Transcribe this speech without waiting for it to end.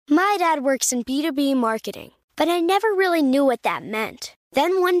My dad works in B2B marketing, but I never really knew what that meant.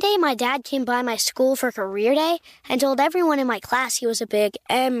 Then one day my dad came by my school for career day and told everyone in my class he was a big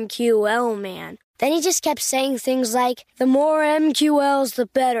MQL man. Then he just kept saying things like, the more MQLs, the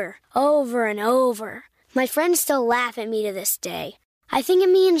better, over and over. My friends still laugh at me to this day. I think it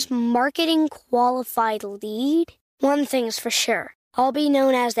means marketing qualified lead. One thing's for sure, I'll be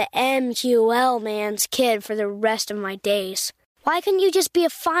known as the MQL man's kid for the rest of my days. Why couldn't you just be a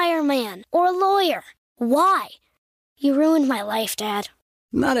fireman or a lawyer? Why? You ruined my life, Dad.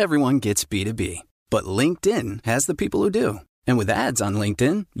 Not everyone gets B2B, but LinkedIn has the people who do. And with ads on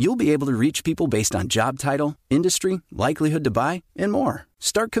LinkedIn, you'll be able to reach people based on job title, industry, likelihood to buy, and more.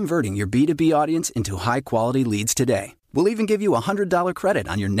 Start converting your B2B audience into high-quality leads today. We'll even give you a $100 credit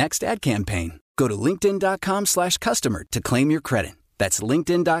on your next ad campaign. Go to linkedin.com/customer to claim your credit. That's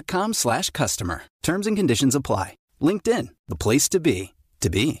linkedin.com/customer. Terms and conditions apply. LinkedIn, the place to be, to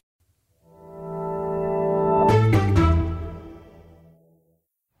be.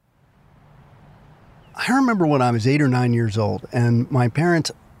 I remember when I was 8 or 9 years old, and my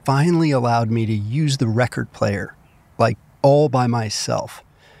parents finally allowed me to use the record player, like all by myself.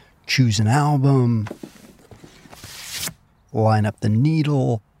 Choose an album, line up the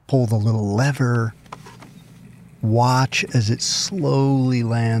needle, pull the little lever, watch as it slowly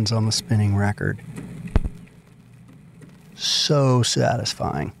lands on the spinning record. So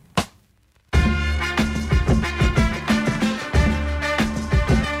satisfying.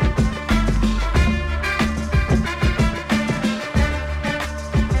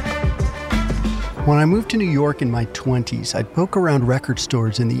 When I moved to New York in my 20s, I'd poke around record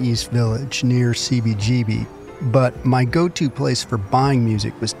stores in the East Village near CBGB, but my go-to place for buying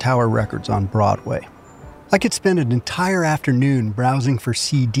music was Tower Records on Broadway. I could spend an entire afternoon browsing for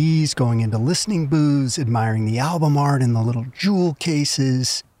CDs, going into listening booths, admiring the album art in the little jewel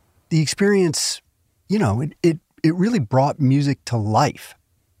cases. The experience, it really brought music to life.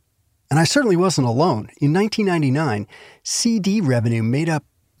 And I certainly wasn't alone. In 1999, CD revenue made up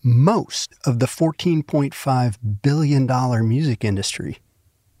most of the $14.5 billion music industry.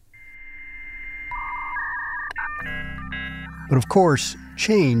 But of course,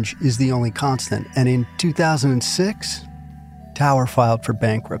 change is the only constant, and in 2006, Tower filed for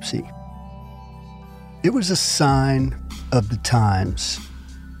bankruptcy. It was a sign of the times.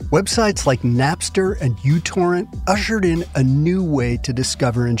 Websites like Napster and uTorrent ushered in a new way to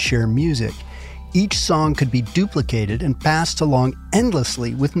discover and share music. Each song could be duplicated and passed along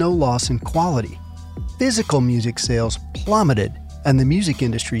endlessly with no loss in quality. Physical music sales plummeted, and the music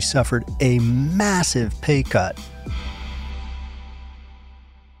industry suffered a massive pay cut.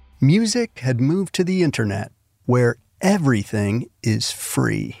 Music had moved to the internet, where everything is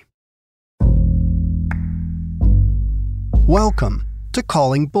free. Welcome to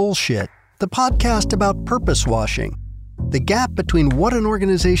Calling Bullshit, the podcast about purpose washing. The gap between what an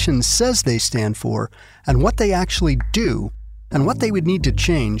organization says they stand for and what they actually do, and what they would need to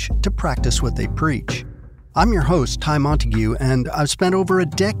change to practice what they preach. I'm your host, Ty Montague, and I've spent over a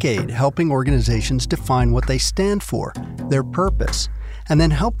decade helping organizations define what they stand for, their purpose, and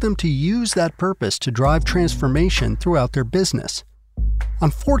then help them to use that purpose to drive transformation throughout their business.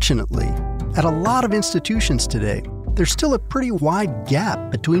 Unfortunately, at a lot of institutions today, there's still a pretty wide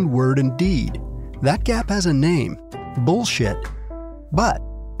gap between word and deed. That gap has a name: bullshit. But,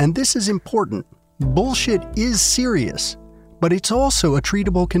 and this is important, bullshit is serious, but it's also a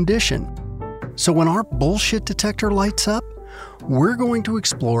treatable condition. So when our bullshit detector lights up, we're going to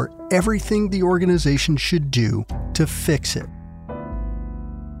explore everything the organization should do to fix it.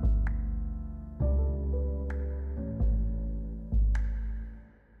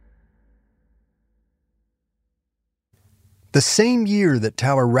 The same year that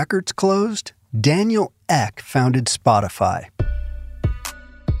Tower Records closed, Daniel Ek founded Spotify.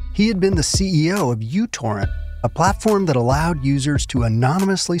 He had been the CEO of uTorrent, a platform that allowed users to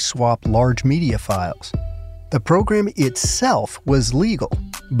anonymously swap large media files. The program itself was legal,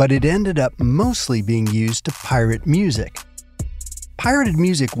 but it ended up mostly being used to pirate music. Pirated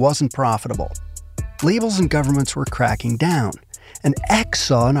music wasn't profitable. Labels and governments were cracking down, and Ek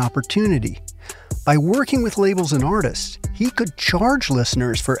saw an opportunity. By working with labels and artists, he could charge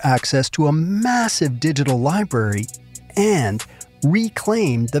listeners for access to a massive digital library and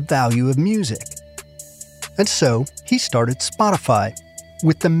reclaim the value of music. And so, he started Spotify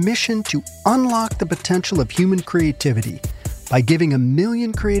with the mission to unlock the potential of human creativity by giving 1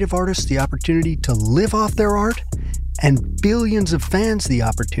 million creative artists the opportunity to live off their art and billions of fans the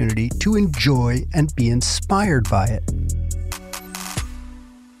opportunity to enjoy and be inspired by it.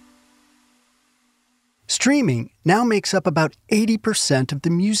 Streaming now makes up about 80% of the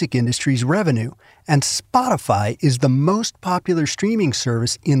music industry's revenue, and Spotify is the most popular streaming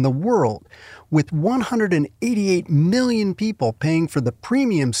service in the world, with 188 million people paying for the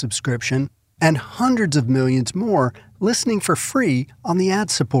premium subscription and hundreds of millions more listening for free on the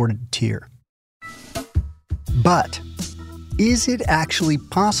ad-supported tier. But is it actually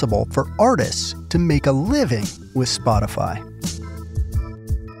possible for artists to make a living with Spotify?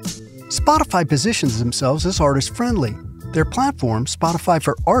 Spotify positions themselves as artist-friendly. Their platform, Spotify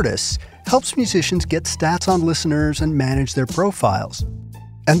for Artists, helps musicians get stats on listeners and manage their profiles.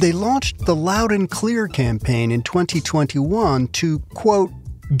 And they launched the Loud and Clear campaign in 2021 to, quote,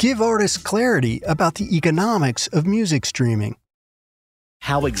 give artists clarity about the economics of music streaming.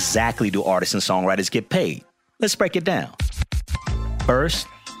 How exactly do artists and songwriters get paid? Let's break it down. First,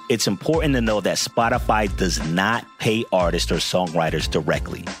 it's important to know that Spotify does not pay artists or songwriters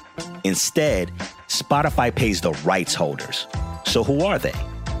directly. Instead, Spotify pays the rights holders. So who are they?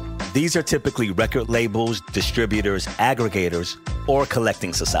 These are typically record labels, distributors, aggregators, or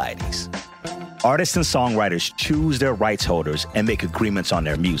collecting societies. Artists and songwriters choose their rights holders and make agreements on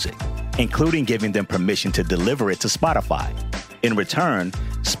their music, including giving them permission to deliver it to Spotify. In return,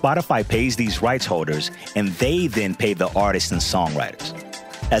 Spotify pays these rights holders, and they then pay the artists and songwriters.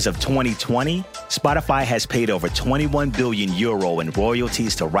 As of 2020, Spotify has paid over 21 billion euro in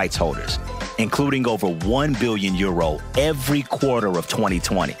royalties to rights holders, including over 1 billion euro every quarter of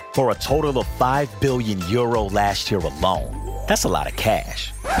 2020, for a total of 5 billion euro last year alone. That's a lot of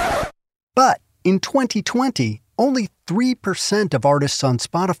cash. But in 2020, only 3% of artists on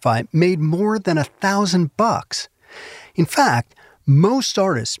Spotify made more than $1,000. In fact, most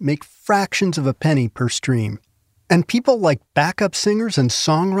artists make fractions of a penny per stream. And people like backup singers and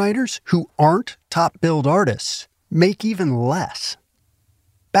songwriters who aren't top-billed artists make even less.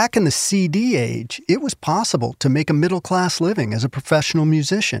 Back in the CD age, it was possible to make a middle-class living as a professional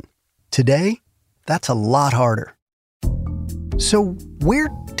musician. Today, that's a lot harder. So where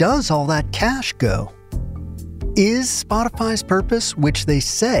does all that cash go? Is Spotify's purpose, which they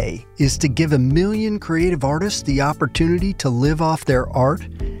say is to give 1 million creative artists the opportunity to live off their art,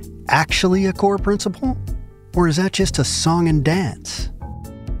 actually a core principle? Or is that just a song and dance?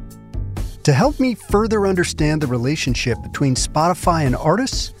 To help me further understand the relationship between Spotify and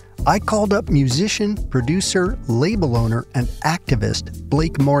artists, I called up musician, producer, label owner, and activist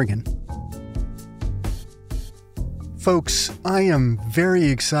Blake Morgan. Folks, I am very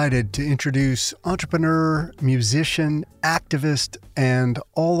excited to introduce entrepreneur, musician, activist, and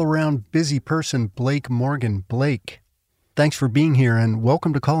all-around busy person Blake Morgan. Blake, thanks for being here and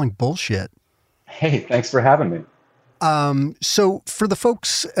welcome to Calling Bullshit. Hey, thanks for having me. So for the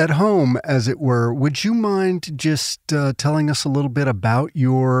folks at home, as it were, would you mind just telling us a little bit about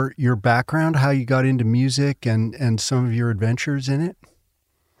your background, how you got into music and some of your adventures in it?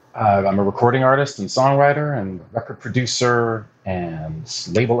 I'm a recording artist and songwriter and record producer and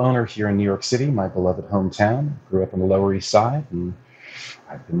label owner here in New York City, my beloved hometown. Grew up on the Lower East Side, and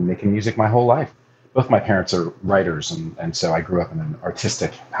I've been making music my whole life. Both my parents are writers, and so I grew up in an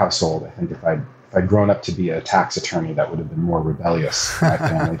artistic household. I think if I'd grown up to be a tax attorney, that would have been more rebellious in my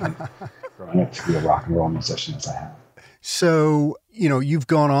family than growing up to be a rock and roll musician as I have. So, you've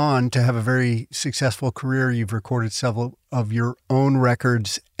gone on to have a very successful career. You've recorded several of your own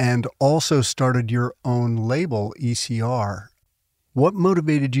records and also started your own label, ECR. What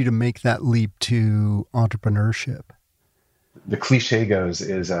motivated you to make that leap to entrepreneurship? The cliche goes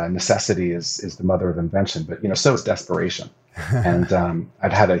is necessity is the mother of invention, but so is desperation. And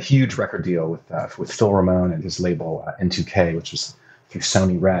I'd had a huge record deal with Phil Ramone and his label N2K, which was through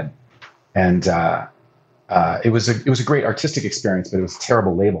Sony Red, and it was a great artistic experience, but it was a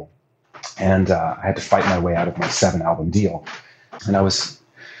terrible label, and I had to fight my way out of my 7-album deal, and I was,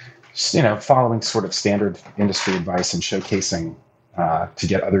 following sort of standard industry advice and showcasing to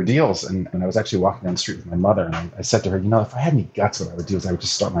get other deals. And I was actually walking down the street with my mother, and I said to her, if I had any guts, what I would do is I would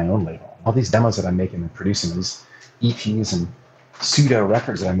just start my own label. All these demos that I'm making and producing, these EPs and pseudo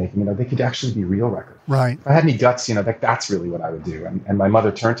records that I'm making, they could actually be real records. Right. If I had any guts, that's really what I would do. And my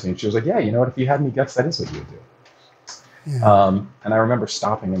mother turned to me and she was like, yeah, if you had any guts, that is what you would do. Yeah. And I remember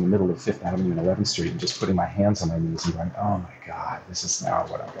stopping in the middle of 5th Avenue and 11th Street and just putting my hands on my knees and going, oh my God, this is now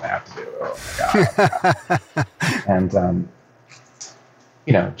what I'm going to have to do. Oh my God. And,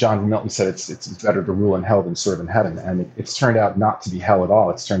 John Milton said it's better to rule in hell than serve in heaven. And it's turned out not to be hell at all.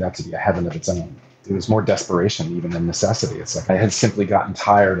 It's turned out to be a heaven of its own. It was more desperation even than necessity. It's like I had simply gotten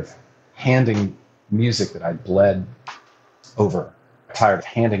tired of handing music that I'd bled over, tired of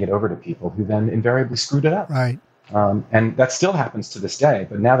handing it over to people who then invariably screwed it up. Right. And that still happens to this day.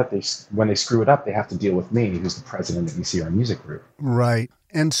 But now that when they screw it up, they have to deal with me, who's the president of ECR Music Group. Right.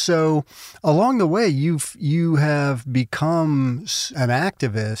 And so along the way, you have become an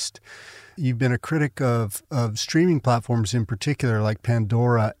activist. You've been a critic of streaming platforms in particular, like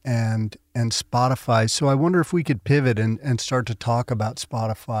Pandora and Spotify. So I wonder if we could pivot and start to talk about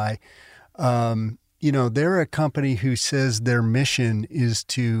Spotify. They're a company who says their mission is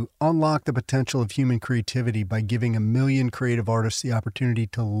to unlock the potential of human creativity by giving 1 million creative artists the opportunity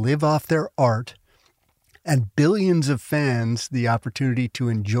to live off their art and billions of fans the opportunity to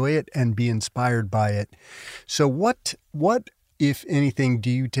enjoy it and be inspired by it. So what, if anything, do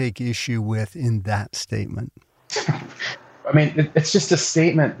you take issue with in that statement? I mean, it's just a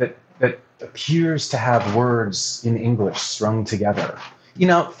statement that appears to have words in English strung together.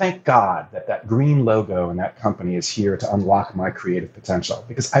 Thank God that green logo in that company is here to unlock my creative potential,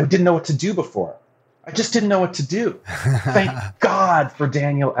 because I didn't know what to do before. I just didn't know what to do. Thank God for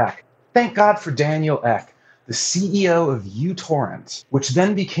Daniel Ek. Thank God for Daniel Ek, the CEO of uTorrent, which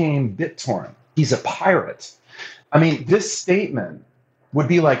then became BitTorrent. He's a pirate. I mean, this statement would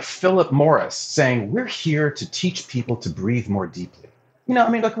be like Philip Morris saying, we're here to teach people to breathe more deeply.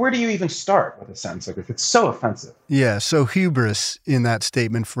 Where do you even start with a sentence like this? It's so offensive. Yeah, so hubris in that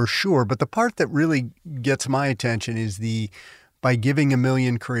statement for sure. But the part that really gets my attention is by giving 1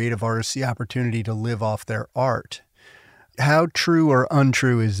 million creative artists the opportunity to live off their art. How true or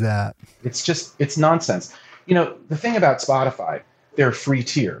untrue is that? It's nonsense. The thing about Spotify, their free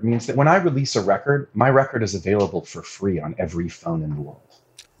tier means that when I release a record, my record is available for free on every phone in the world.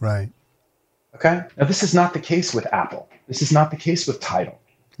 Right. Okay? Now, this is not the case with Apple. This is not the case with Tidal.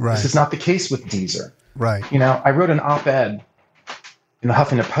 Right. This is not the case with Deezer. Right. I wrote an op-ed in the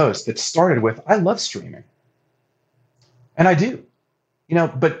Huffington Post that started with, I love streaming. And I do.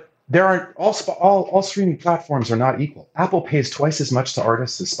 But there aren't all streaming platforms are not equal. Apple pays twice as much to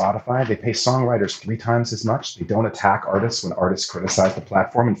artists as Spotify. They pay songwriters 3 times as much. They don't attack artists when artists criticize the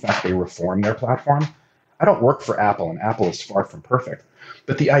platform. In fact, they reform their platform. I don't work for Apple, and Apple is far from perfect.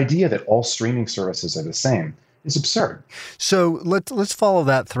 But the idea that all streaming services are the same is absurd. So let's follow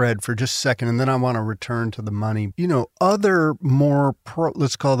that thread for just a second, and then I want to return to the money. Other more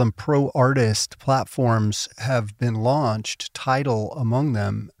let's call them pro-artist platforms have been launched, Tidal among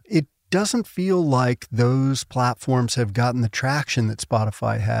them. It doesn't feel like those platforms have gotten the traction that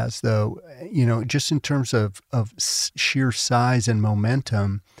Spotify has, though, just in terms of sheer size and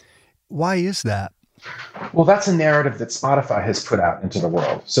momentum. Why is that? Well, that's a narrative that Spotify has put out into the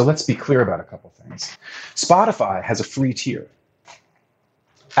world. So let's be clear about a couple things. Spotify has a free tier.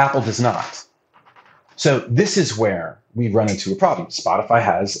 Apple does not. So this is where we run into a problem. Spotify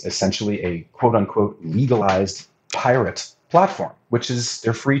has essentially a quote unquote legalized pirate platform, which is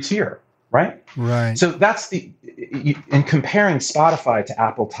their free tier, right? Right. So that's in comparing Spotify to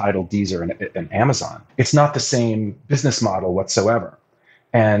Apple, Tidal, Deezer, and Amazon, it's not the same business model whatsoever.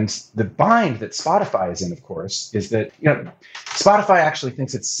 And the bind that Spotify is in, of course, is that Spotify actually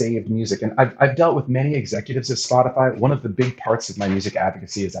thinks it's saved music. And I've dealt with many executives at Spotify. One of the big parts of my music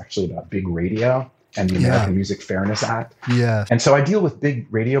advocacy is actually about big radio and the American Music Fairness Act. Yeah. And so I deal with big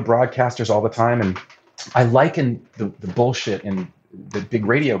radio broadcasters all the time. And I liken the bullshit in the big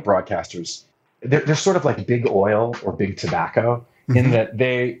radio broadcasters. They're sort of like big oil or big tobacco in that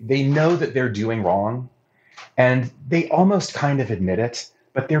they know that they're doing wrong and they almost kind of admit it.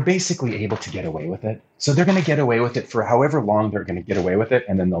 But they're basically able to get away with it. So they're going to get away with it for however long they're going to get away with it,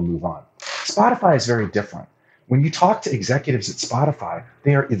 and then they'll move on. Spotify is very different. When you talk to executives at Spotify,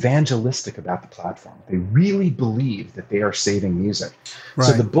 they are evangelistic about the platform. They really believe that they are saving music. Right.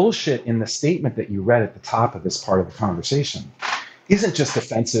 So the bullshit in the statement that you read at the top of this part of the conversation isn't just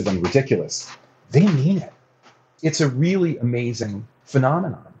offensive and ridiculous. They mean it. It's a really amazing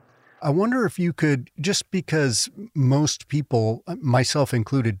phenomenon. I wonder if you could, just because most people, myself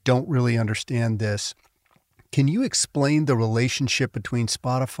included, don't really understand this, can you explain the relationship between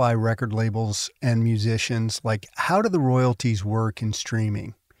Spotify record labels and musicians? Like, how do the royalties work in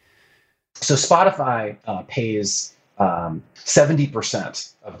streaming? So Spotify pays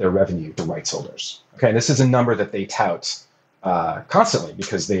 70% of their revenue to rights holders. Okay, this is a number that they tout constantly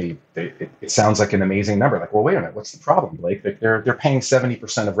because it sounds like an amazing number. Like, well, wait a minute, what's the problem, Blake? They're paying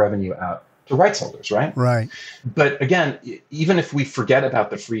 70% of revenue out to rights holders, right? Right. But again, even if we forget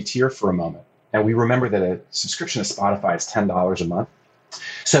about the free tier for a moment, and we remember that a subscription to Spotify is $10 a month.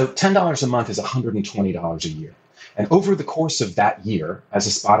 So $10 a month is $120 a year. And over the course of that year, as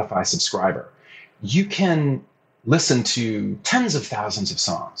a Spotify subscriber, you can listen to tens of thousands of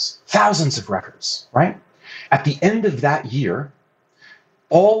songs, thousands of records, right? At the end of that year,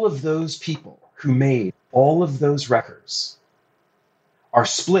 all of those people who made all of those records are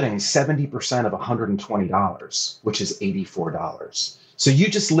splitting 70% of $120, which is $84. So you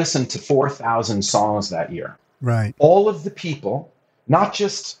just listened to 4,000 songs that year. Right. All of the people, not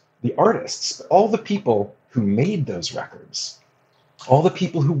just the artists, but all the people who made those records, all the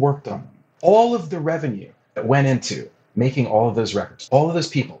people who worked on them, all of the revenue that went into making all of those records, all of those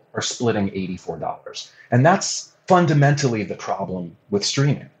people are splitting $84. And that's fundamentally the problem with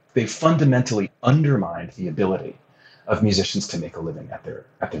streaming. They fundamentally undermined the ability of musicians to make a living at their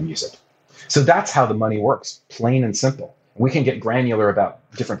music. So that's how the money works, plain and simple. We can get granular about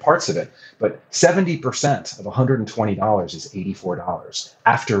different parts of it, but 70% of $120 is $84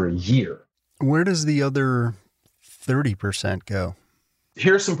 after a year. Where does the other 30% go?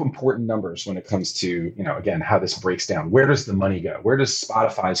 Here's some important numbers when it comes to, again, how this breaks down. Where does the money go? Where does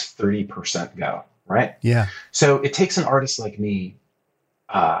Spotify's 30% go, right? Yeah. So it takes an artist like me,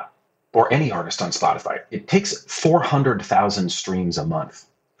 or any artist on Spotify, it takes 400,000 streams a month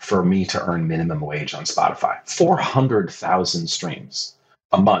for me to earn minimum wage on Spotify. 400,000 streams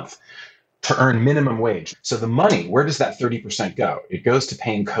a month to earn minimum wage. So the money, where does that 30% go? It goes to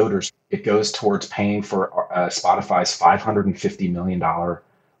paying coders. It goes towards paying for Spotify's $550 million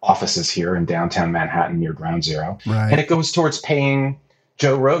offices here in downtown Manhattan near Ground Zero. Right. And it goes towards paying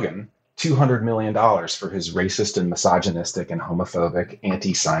Joe Rogan $200 million for his racist and misogynistic and homophobic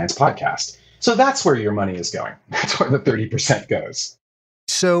anti-science podcast. So that's where your money is going. That's where the 30% goes.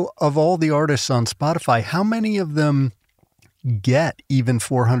 So of all the artists on Spotify, how many of them get even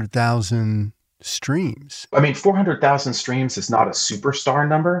 400,000 streams? I mean, 400,000 streams is not a superstar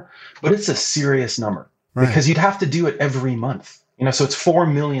number, but it's a serious number. Right. Because you'd have to do it every month. So it's 4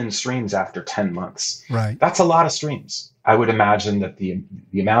 million streams after 10 months. Right. That's a lot of streams. I would imagine that the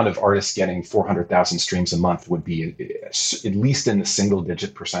amount of artists getting 400,000 streams a month would be at least in the single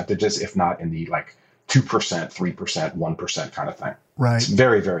digit percentages, if not in the 2%, 3%, 1% kind of thing. Right.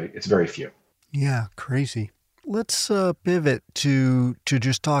 It's very few. Yeah, crazy. Let's pivot to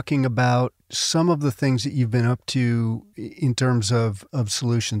just talking about some of the things that you've been up to in terms of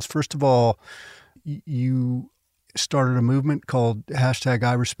solutions. First of all, you started a movement called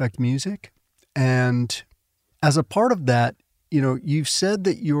 #IRespectMusic. And as a part of that, you've said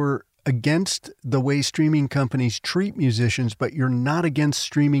that you're against the way streaming companies treat musicians, but you're not against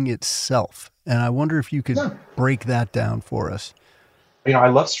streaming itself. And I wonder if you could break that down for us. I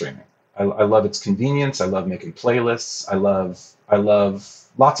love streaming. I love its convenience. I love making playlists. I love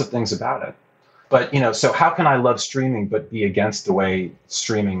lots of things about it. But, so how can I love streaming but be against the way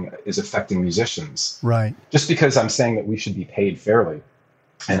streaming is affecting musicians? Right. Just because I'm saying that we should be paid fairly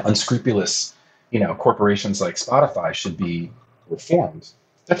and unscrupulous, corporations like Spotify should be reformed.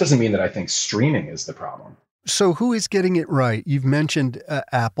 That doesn't mean that I think streaming is the problem. So who is getting it right? You've mentioned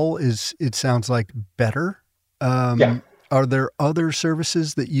Apple it sounds like better. Yeah. Are there other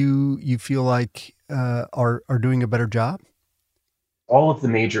services that you feel like are doing a better job? All of the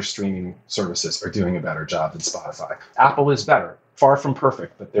major streaming services are doing a better job than Spotify. Apple is better. Far from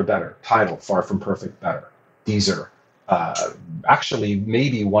perfect, but they're better. Tidal, far from perfect, better. Deezer, actually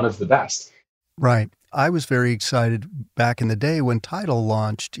maybe one of the best. Right. I was very excited back in the day when Tidal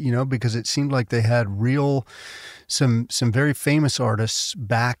launched, because it seemed like they had some very famous artists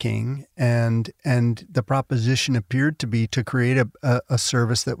backing, and the proposition appeared to be to create a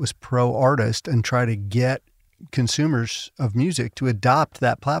service that was pro-artist and try to get consumers of music to adopt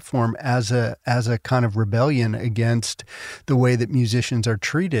that platform as a kind of rebellion against the way that musicians are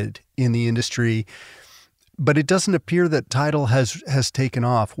treated in the industry. But it doesn't appear that Tidal has taken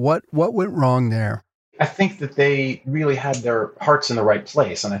off. What went wrong there? I think that they really had their hearts in the right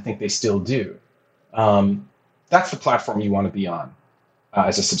place, and I think they still do. That's the platform you want to be on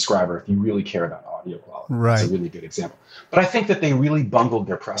as a subscriber if you really care about audio quality. Right. It's a really good example. But I think that they really bungled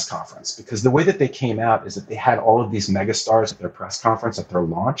their press conference, because the way that they came out is that they had all of these megastars at their press conference at their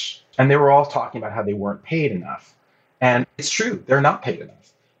launch, and they were all talking about how they weren't paid enough. And it's true, they're not paid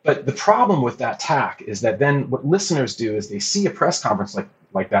enough. But the problem with that tack is that then what listeners do is they see a press conference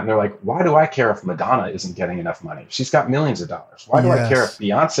like that, and they're like, why do I care if Madonna isn't getting enough money? She's got millions of dollars. Why do I care if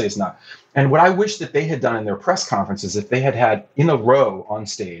Beyonce is not? And what I wish that they had done in their press conference is if they had in a row on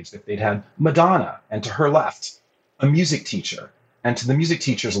stage, if they'd had Madonna, and to her left, a music teacher, and to the music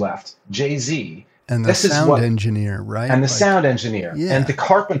teacher's left, Jay-Z. And the sound engineer, right? And the sound engineer, and the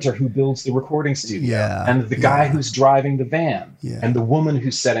carpenter who builds the recording studio, and the guy who's driving the van, and the woman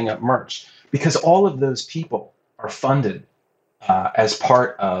who's setting up merch. Because all of those people are funded as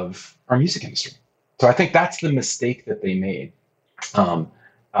part of our music industry. So I think that's the mistake that they made.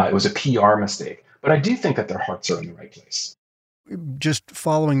 It was a PR mistake. But I do think that their hearts are in the right place. Just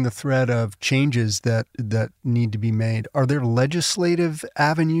following the thread of changes that need to be made, are there legislative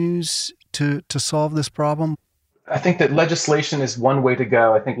avenues to solve this problem? I think that legislation is one way to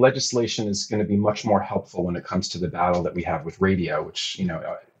go. I think legislation is going to be much more helpful when it comes to the battle that we have with radio, which,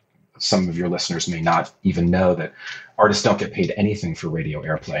 some of your listeners may not even know that artists don't get paid anything for radio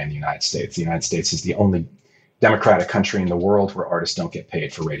airplay in the United States. The United States is the only democratic country in the world where artists don't get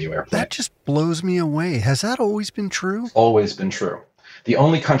paid for radio airplay. That just blows me away. Has that always been true? Always been true. The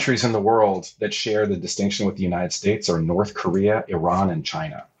only countries in the world that share the distinction with the United States are North Korea, Iran, and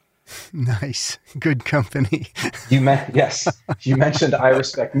China. Nice. Good company. Yes. You mentioned I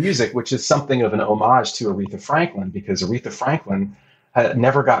Respect Music, which is something of an homage to Aretha Franklin, because Aretha Franklin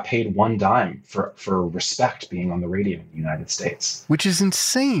never got paid one dime for respect being on the radio in the United States. Which is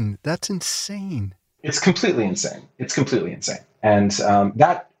insane. That's insane. It's completely insane. And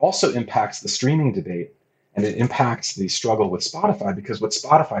that also impacts the streaming debate, and it impacts the struggle with Spotify, because what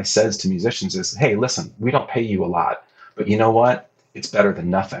Spotify says to musicians is, hey, listen, we don't pay you a lot, but you know what? It's better than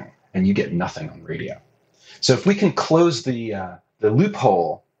nothing, and you get nothing on radio. So if we can close the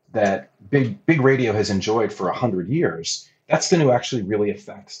loophole that big radio has enjoyed for 100 years, that's going to actually really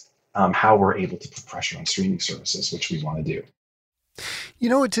affect how we're able to put pressure on streaming services, which we want to do.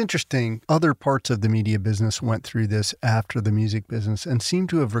 It's interesting. Other parts of the media business went through this after the music business and seem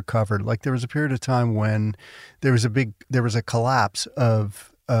to have recovered. Like there was a period of time when there was a collapse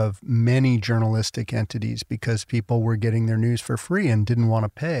of many journalistic entities because people were getting their news for free and didn't want to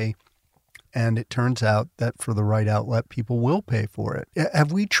pay. And it turns out that for the right outlet, people will pay for it.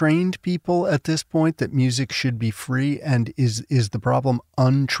 Have we trained people at this point that music should be free? And is the problem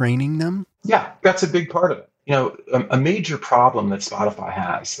untraining them? Yeah, that's a big part of it. A major problem that Spotify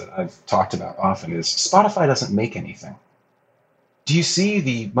has that I've talked about often is Spotify doesn't make anything. Do you see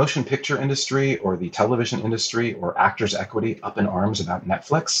the motion picture industry or the television industry or Actors Equity up in arms about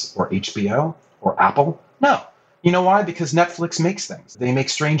Netflix or HBO or Apple? No. You know why? Because Netflix makes things. They make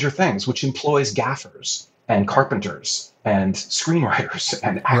Stranger Things, which employs gaffers and carpenters and screenwriters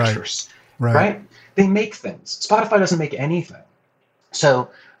and actors, right? They make things. Spotify doesn't make anything. So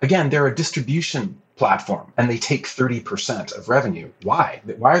again, they're a distribution platform and they take 30% of revenue. Why?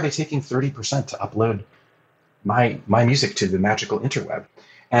 Why are they taking 30% to upload my music to the magical interweb?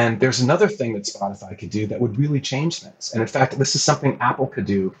 And there's another thing that Spotify could do that would really change things. And in fact, this is something Apple could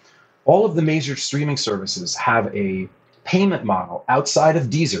do. All of the major streaming services have a payment model outside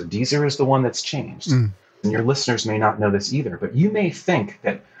of Deezer. Deezer is the one that's changed. And your listeners may not know this either, but you may think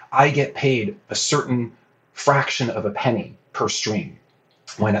that I get paid a certain fraction of a penny per stream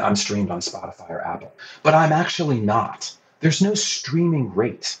when I'm streamed on Spotify or Apple. But I'm actually not. There's no streaming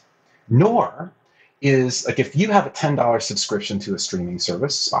rate, nor is, like, if you have a $10 subscription to a streaming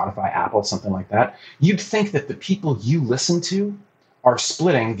service, Spotify, Apple, something like that, you'd think that the people you listen to are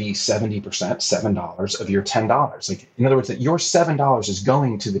splitting the 70%, $7 of your $10. Like, in other words, that your $7 is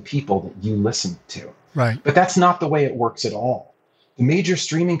going to the people that you listen to. Right. But that's not the way it works at all. The major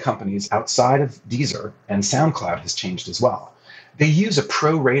streaming companies outside of Deezer and SoundCloud has changed as well. They use a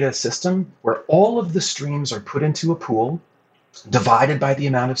pro rata system where all of the streams are put into a pool, divided by the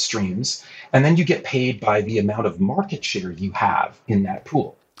amount of streams, and then you get paid by the amount of market share you have in that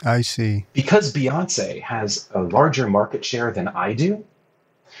pool. I see. Because Beyonce has a larger market share than I do,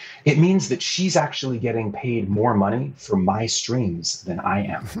 it means that she's actually getting paid more money for my streams than I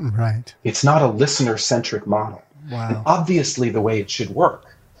am. Right. It's not a listener-centric model. Wow. And obviously, the way it should work.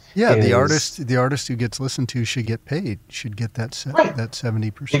 Yeah, the artist who gets listened to should get paid, should get that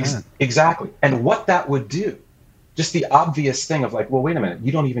 70%. Exactly. And what that would do, just the obvious thing of like, well, wait a minute,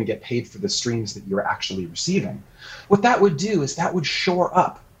 you don't even get paid for the streams that you're actually receiving. What that would do is that would shore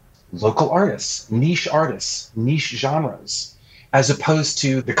up local artists, niche genres, as opposed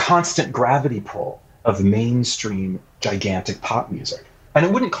to the constant gravity pull of mainstream gigantic pop music. And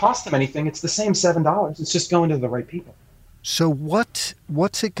it wouldn't cost them anything. It's the same $7. It's just going to the right people. So what's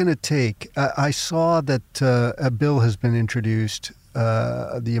it going to take? I saw that a bill has been introduced,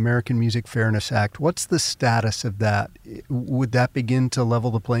 the American Music Fairness Act. What's the status of that? Would that begin to level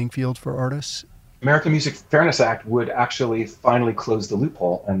the playing field for artists? American Music Fairness Act would actually finally close the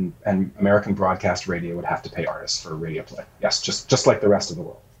loophole, and American broadcast radio would have to pay artists for radio play. Yes, just like the rest of the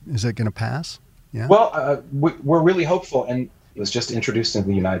world. Is it going to pass? Yeah. Well, we're really hopeful, and it was just introduced in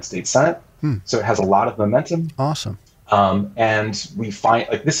the United States Senate, so it has a lot of momentum. Awesome. And we find,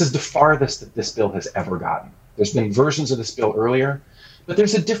 like, this is the farthest that this bill has ever gotten. There's been versions of this bill earlier, but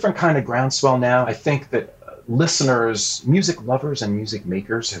there's a different kind of groundswell now. I think that listeners, music lovers and music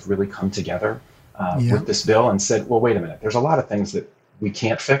makers have really come together with this bill and said, well, wait a minute, there's a lot of things that we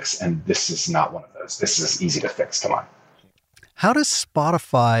can't fix, and this is not one of those. This is easy to fix. Come on. How does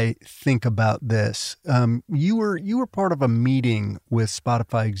Spotify think about this? You were part of a meeting with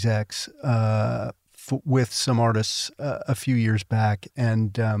Spotify execs with some artists a few years back,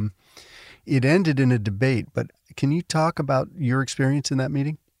 and it ended in a debate. But can you talk about your experience in that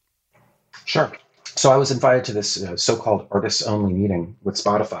meeting? Sure. So I was invited to this so-called artists-only meeting with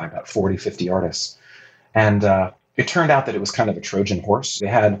Spotify, about 40, 50 artists. And it turned out that it was kind of a Trojan horse. They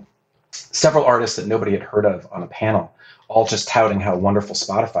had several artists that nobody had heard of on a panel, all just touting how wonderful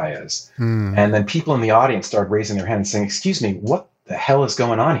Spotify is. And then people in the audience started raising their hands saying, excuse me, what the hell is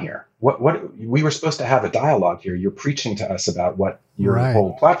going on here? What we were supposed to have a dialogue here. You're preaching to us about what your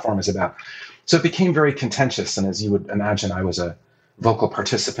whole platform is about. So it became very contentious. And as you would imagine, I was a vocal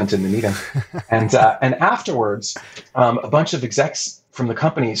participant in the meeting. And afterwards, a bunch of execs from the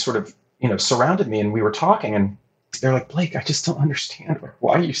company sort of, surrounded me, and we were talking, and they're like, Blake, I just don't understand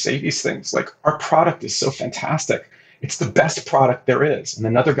why you say these things. Like, our product is so fantastic. It's the best product there is. And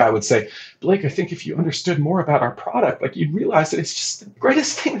another guy would say, Blake, I think if you understood more about our product, like, you'd realize that it's just the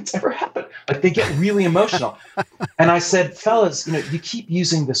greatest thing that's ever happened. Like, they get really emotional. And I said, fellas, you keep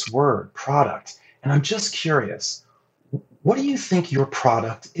using this word, product, and I'm just curious, what do you think your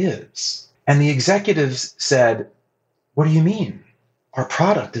product is? And the executives said, what do you mean? Our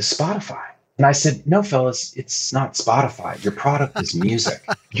product is Spotify. And I said, no, fellas, it's not Spotify. Your product is music.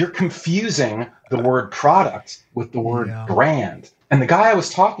 You're confusing the word product with the word brand. And the guy I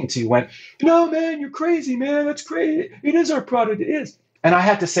was talking to went, no, man, you're crazy, man. That's crazy. It is our product. It is. And I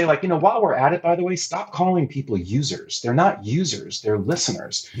had to say, while we're at it, by the way, stop calling people users. They're not users. They're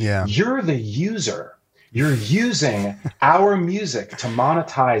listeners. Yeah. You're the user. You're using our music to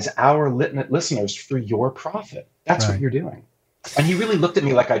monetize our listeners for your profit. That's what you're doing. And he really looked at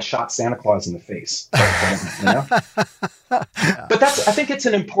me like I'd shot Santa Claus in the face. But I think it's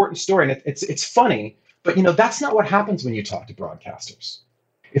an important story, and it's funny, but that's not what happens when you talk to broadcasters.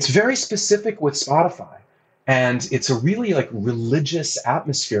 It's very specific with Spotify, and it's a really religious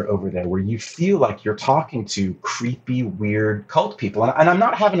atmosphere over there where you feel like you're talking to creepy, weird cult people. And I'm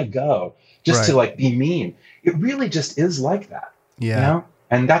not having a go just to be mean. It really just is like that. Yeah.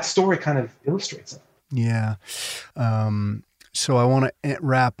 And that story kind of illustrates it. Yeah. So I want to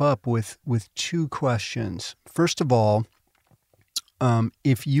wrap up with two questions. First of all,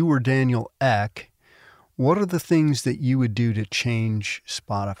 if you were Daniel Ek, what are the things that you would do to change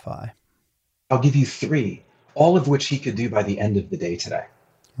Spotify? I'll give you three, all of which he could do by the end of the day today.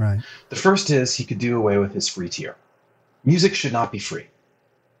 Right. The first is he could do away with his free tier. Music should not be free.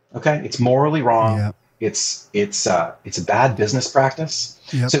 Okay? It's morally wrong. Yep. It's a bad business practice.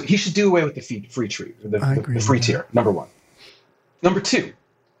 Yep. So he should do away with the free tier, number one. Number two,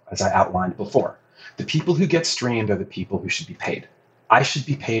 as I outlined before, the people who get streamed are the people who should be paid. I should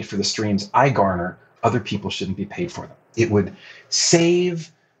be paid for the streams I garner. Other people shouldn't be paid for them. It would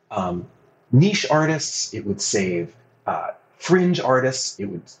save niche artists. It would save fringe artists. It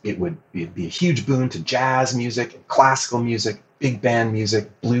would be a huge boon to jazz music, and classical music, big band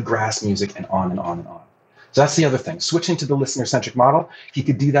music, bluegrass music, and on and on and on. So that's the other thing. Switching to the listener-centric model, he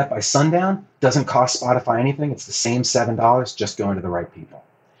could do that by sundown. Doesn't cost Spotify anything. It's the same $7, just going to the right people.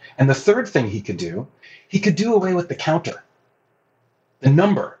 And the third thing he could do away with the counter. The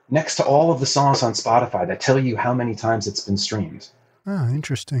number next to all of the songs on Spotify that tell you how many times it's been streamed. Oh,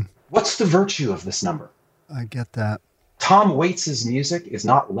 interesting. What's the virtue of this number? I get that. Tom Waits' music is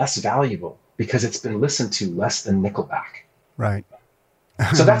not less valuable because it's been listened to less than Nickelback. Right.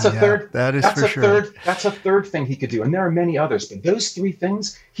 So that's a third. That's a third thing he could do, and there are many others. But those three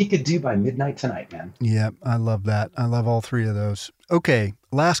things he could do by midnight tonight, man. Yeah, I love that. I love all three of those. Okay,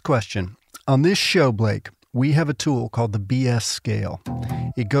 last question. On this show, Blake, we have a tool called the BS scale.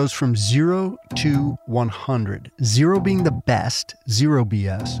 It goes from 0 to 100. 0 being the best, 0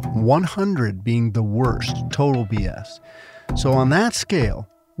 BS. 100 being the worst, total BS. So on that scale,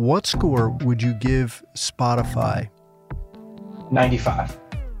 what score would you give Spotify? 95.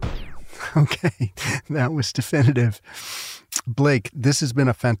 Okay, that was definitive. Blake, this has been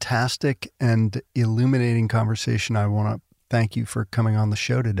a fantastic and illuminating conversation. I want to thank you for coming on the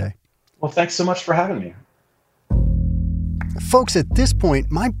show today. Well, thanks so much for having me. Folks, at this point,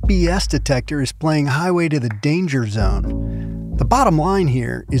 my BS detector is playing Highway to the Danger Zone. The bottom line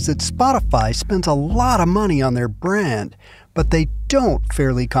here is that Spotify spends a lot of money on their brand, but they don't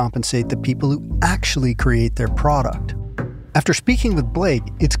fairly compensate the people who actually create their product. After speaking with Blake,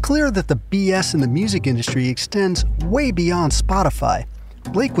 it's clear that the BS in the music industry extends way beyond Spotify.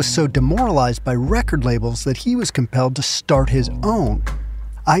 Blake was so demoralized by record labels that he was compelled to start his own.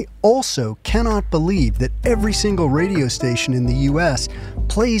 I also cannot believe that every single radio station in the US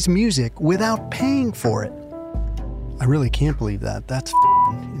plays music without paying for it. I really can't believe that. That's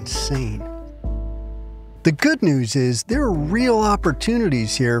insane. The good news is there are real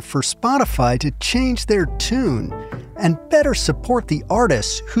opportunities here for Spotify to change their tune and better support the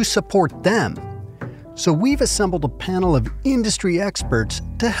artists who support them. So we've assembled a panel of industry experts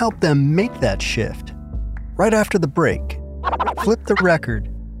to help them make that shift. Right after the break, flip the record,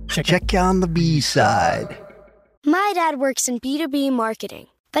 check on the B-side. My dad works in B2B marketing,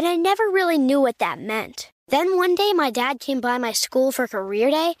 but I never really knew what that meant. Then one day my dad came by my school for career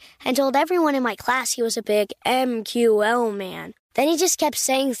day and told everyone in my class he was a big MQL man. Then he just kept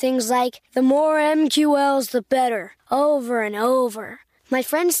saying things like, the more MQLs, the better, over and over. My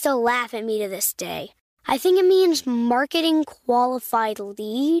friends still laugh at me to this day. I think it means marketing qualified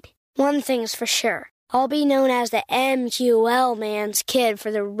lead. One thing's for sure, I'll be known as the MQL man's kid for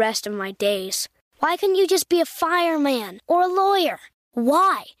the rest of my days. Why couldn't you just be a fireman or a lawyer?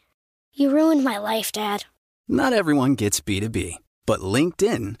 Why? You ruined my life, Dad. Not everyone gets B2B, but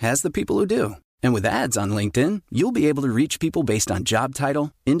LinkedIn has the people who do. And with ads on LinkedIn, you'll be able to reach people based on job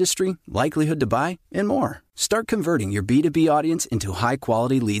title, industry, likelihood to buy, and more. Start converting your B2B audience into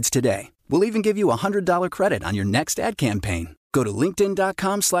high-quality leads today. We'll even give you a $100 credit on your next ad campaign. Go to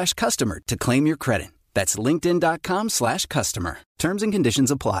linkedin.com/customer to claim your credit. That's linkedin.com/customer. Terms and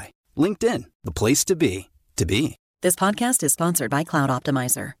conditions apply. LinkedIn, the place to be, to be. This podcast is sponsored by Cloud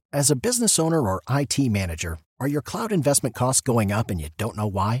Optimizer. As a business owner or IT manager, are your cloud investment costs going up and you don't know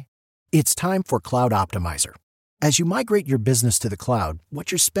why? It's time for Cloud Optimizer. As you migrate your business to the cloud,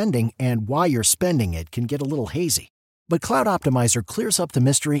 what you're spending and why you're spending it can get a little hazy. But Cloud Optimizer clears up the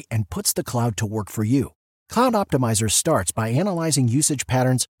mystery and puts the cloud to work for you. Cloud Optimizer starts by analyzing usage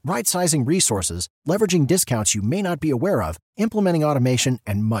patterns, right-sizing resources, leveraging discounts you may not be aware of, implementing automation,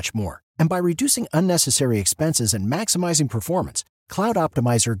 and much more. And by reducing unnecessary expenses and maximizing performance, Cloud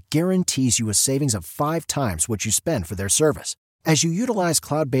Optimizer guarantees you a savings of 5 times what you spend for their service. As you utilize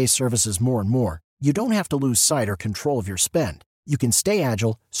cloud-based services more and more, you don't have to lose sight or control of your spend. You can stay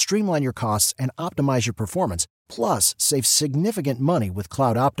agile, streamline your costs, and optimize your performance, plus save significant money with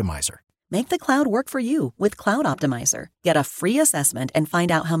Cloud Optimizer. Make the cloud work for you with Cloud Optimizer. Get a free assessment and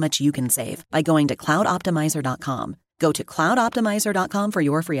find out how much you can save by going to cloudoptimizer.com. Go to cloudoptimizer.com for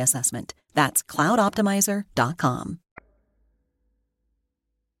your free assessment. That's cloudoptimizer.com.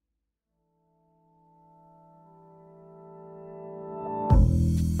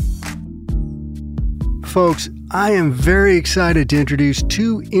 Folks, I am very excited to introduce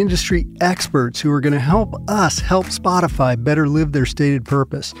 2 industry experts who are going to help us help Spotify better live their stated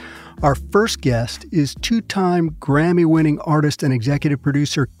purpose. Our first guest is 2-time Grammy-winning artist and executive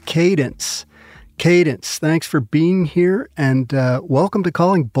producer Cadence. Cadence, thanks for being here and welcome to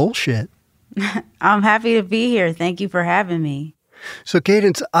Calling Bullshit. I'm happy to be here. Thank you for having me. So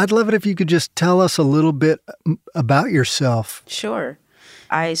Cadence, I'd love it if you could just tell us a little bit about yourself. Sure.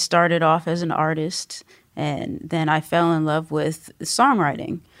 I started off as an artist and then I fell in love with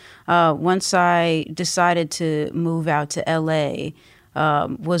songwriting. Once I decided to move out to LA,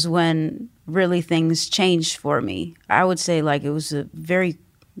 was when really things changed for me. I would say like it was a very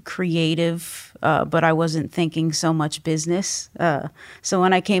creative, but I wasn't thinking so much business. So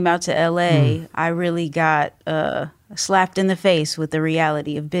when I came out to LA, I really got slapped in the face with the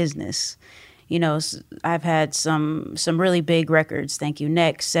reality of business. You know, I've had some really big records. Thank You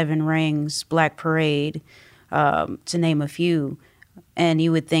Next, 7 Rings, Black Parade, to name a few. And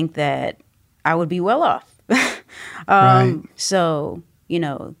you would think that I would be well off. Right. So, you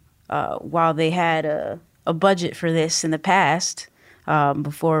know, while they had a budget for this in the past,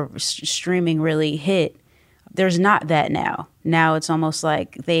 before streaming really hit, there's not that now. Now it's almost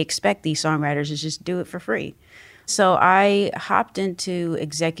like they expect these songwriters to just do it for free. So I hopped into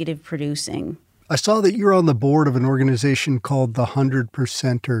executive producing. I saw that you're on the board of an organization called the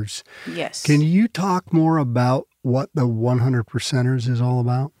 100%ers. Yes. Can you talk more about what the 100%ers is all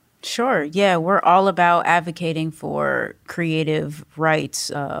about? Sure. Yeah, we're all about advocating for creative rights,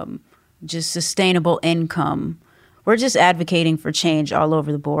 just sustainable income. We're just advocating for change all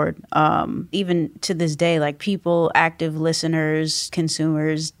over the board. Even to this day, like people, active listeners,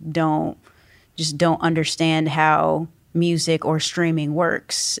 consumers don't understand how music or streaming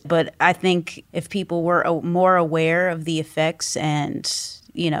works. But I think if people were more aware of the effects and,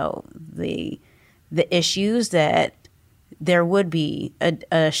 you know, the issues, that there would be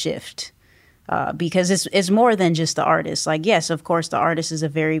a shift. Because it's more than just the artist. Like, yes, of course, the artist is a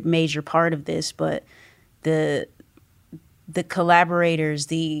very major part of this, but the collaborators,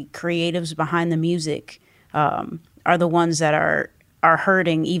 the creatives behind the music, are the ones that are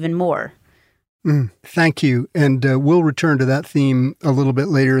hurting even more. Thank you. And we'll return to that theme a little bit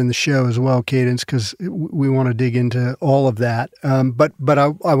later in the show as well, Cadence, because we want to dig into all of that. But I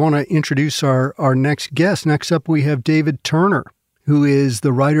want to introduce our next guest. Next up, we have David Turner, who is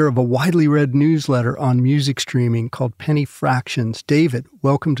the writer of a widely read newsletter on music streaming called Penny Fractions. David,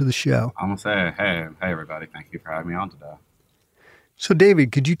 welcome to the show. I'm going to say, hey, everybody. Thank you for having me on today. So,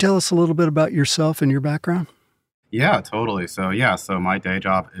 David, could you tell us a little bit about yourself and your background? Yeah, totally. So my day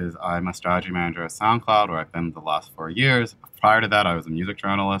job is I'm a strategy manager at SoundCloud, where I've been the last 4 years. Prior to that, I was a music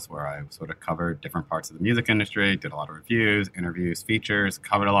journalist where I sort of covered different parts of the music industry, did a lot of reviews, interviews, features,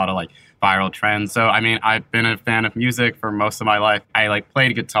 covered a lot of viral trends. So, I've been a fan of music for most of my life. I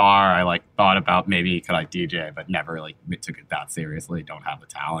played guitar. I thought about maybe could I DJ, but never really took it that seriously. Don't have the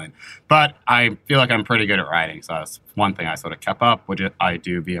talent. But I feel like I'm pretty good at writing. So that's one thing I sort of kept up, which I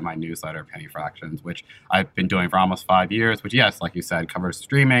do via my newsletter, Penny Fractions, which I've been doing for almost 5 years, which, yes, like you said, covers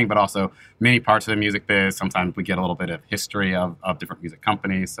streaming, but also many parts of the music biz. Sometimes we get a little bit of history of different music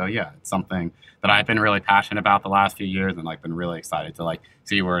companies. So, yeah, it's something that I've been really passionate about the last few years and been really excited to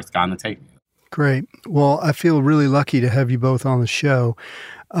see where it's gotten to take me. Great. Well, I feel really lucky to have you both on the show.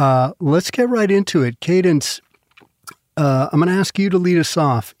 Let's get right into it. Cadence, I'm going to ask you to lead us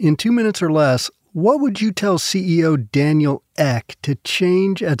off. In 2 minutes or less, what would you tell CEO Daniel Ek to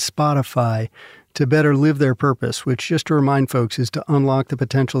change at Spotify to better live their purpose, which, just to remind folks, is to unlock the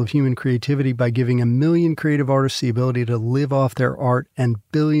potential of human creativity by giving 1 million creative artists the ability to live off their art and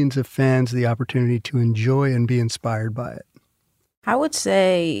billions of fans the opportunity to enjoy and be inspired by it? I would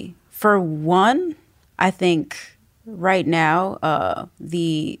say, for one, I think right now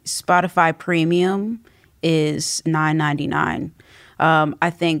the Spotify Premium is $9.99. I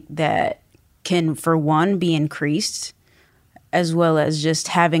think that can, for one, be increased, as well as just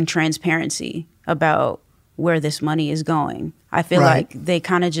having transparency about where this money is going. I feel like they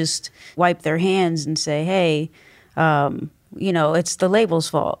kind of just wipe their hands and say, hey, it's the label's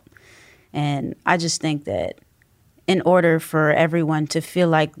fault. And I just think that in order for everyone to feel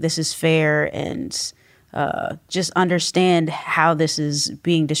like this is fair and just understand how this is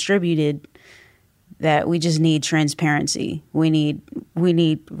being distributed, that we just need transparency. We need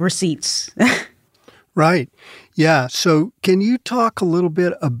receipts. Right. Yeah. So can you talk a little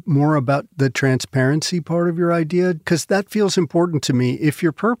bit more about the transparency part of your idea? Because that feels important to me. If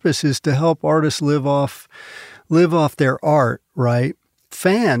your purpose is to help artists live off their art, right?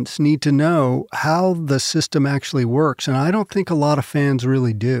 Fans need to know how the system actually works. And I don't think a lot of fans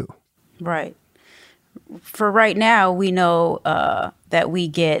really do. Right. For right now, we know that we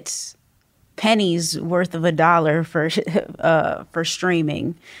get pennies worth of $1 for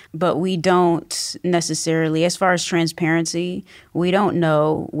streaming, but we don't necessarily, as far as transparency, we don't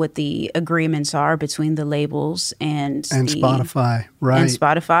know what the agreements are between the labels and Spotify, right? And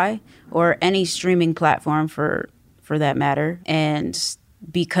Spotify, or any streaming platform for that matter. And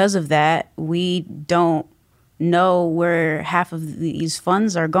because of that, we don't know where half of these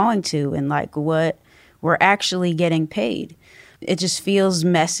funds are going to and what we're actually getting paid. It just feels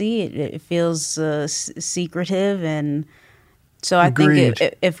messy. It feels secretive. And so I think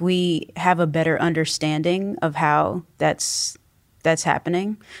if we have a better understanding of how that's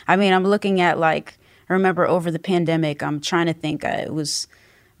happening. I'm looking at I remember over the pandemic, I'm trying to think, it was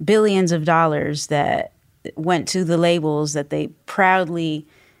billions of dollars that went to the labels that they proudly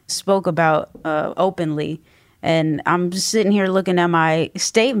spoke about openly. And I'm just sitting here looking at my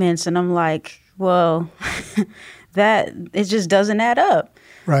statements and I'm like, well, that it just doesn't add up.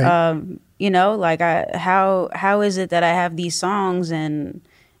 Right. How is it that I have these songs and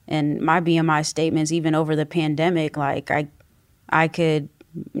my BMI statements, even over the pandemic, I could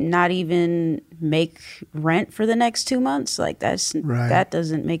not even make rent for the next 2 months. That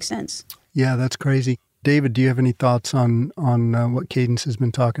doesn't make sense. Yeah, that's crazy. David, do you have any thoughts on what Cadence has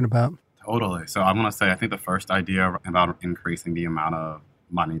been talking about? Totally. So I'm going to say, I think the first idea about increasing the amount of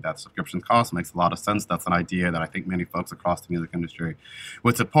money that subscriptions cost makes a lot of sense. That's an idea that I think many folks across the music industry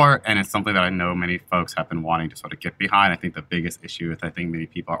would support, and it's something that I know many folks have been wanting to sort of get behind. I think the biggest issue is I think many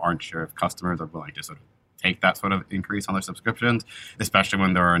people aren't sure if customers are willing to sort of take that sort of increase on their subscriptions, especially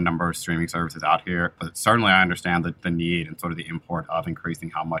when there are a number of streaming services out here. But certainly I understand the need and sort of the import of increasing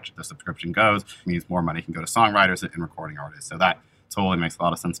how much the subscription goes. It means more money can go to songwriters and recording artists. So that totally makes a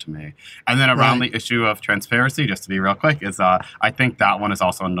lot of sense to me. And then around the issue of transparency, just to be real quick, is I think that one is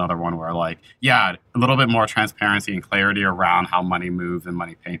also another one where a little bit more transparency and clarity around how money moves and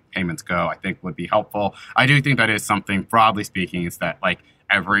money payments go, I think would be helpful. I do think that is something, broadly speaking, is that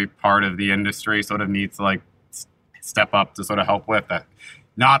every part of the industry sort of needs to step up to sort of help with that.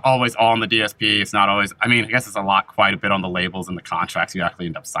 not always all on the DSP. It's not always, I mean, I guess it's quite a bit on the labels and the contracts you actually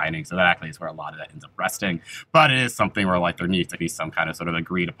end up signing. So that actually is where a lot of that ends up resting. But it is something where like there needs to be some kind of sort of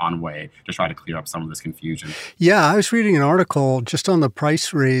agreed upon way to try to clear up some of this confusion. Yeah, I was reading an article just on the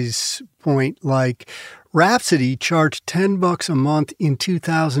price raise point, like Rhapsody charged $10 a month in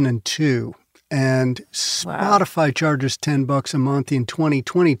 2002. And Spotify charges $10 a month in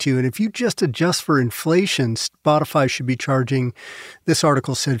 2022. And if you just adjust for inflation, Spotify should be charging, this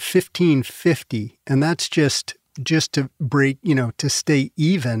article said $15.50. And that's just to break, to stay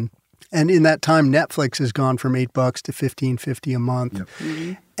even. And in that time, Netflix has gone from $8 to $15.50 a month. Yep.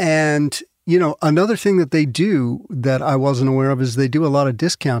 Mm-hmm. And another thing that they do that I wasn't aware of is they do a lot of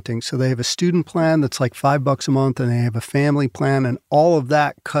discounting. So they have a student plan that's like $5 a month, and they have a family plan, and all of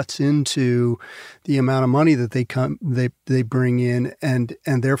that cuts into the amount of money that they bring in, and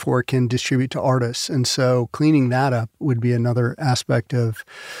therefore can distribute to artists. And so cleaning that up would be another aspect of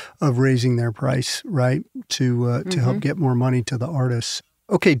raising their price, right? To help get more money to the artists.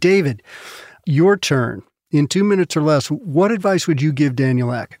 Okay, David, your turn. In 2 minutes or less, what advice would you give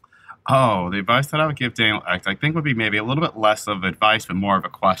Daniel Ek? Oh, the advice that I would give Daniel Ek, I think would be maybe a little bit less of advice, but more of a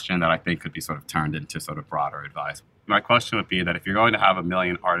question that I think could be sort of turned into sort of broader advice. My question would be that if you're going to have 1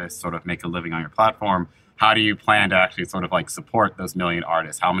 million artists sort of make a living on your platform, how do you plan to actually sort of like support those 1 million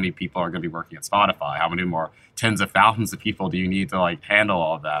artists? How many people are going to be working at Spotify? How many more tens of thousands of people do you need to like handle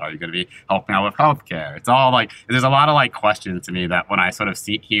all of that? Are you going to be helping out with healthcare? It's all like, there's a lot of like questions to me that when I sort of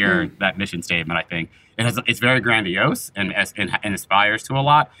hear that mission statement, I think it's very grandiose and inspires to a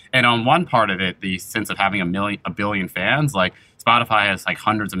lot. And on one part of it, the sense of having a billion fans, like Spotify has like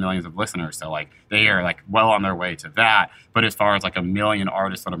hundreds of millions of listeners. So like they are like well on their way to that. But as far as like 1 million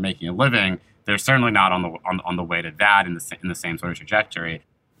artists sort of making a living, they're certainly not on the way to that in the same sort of trajectory.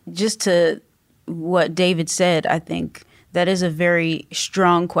 Just to what David said, I think that is a very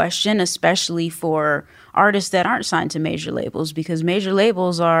strong question, especially for artists that aren't signed to major labels, because major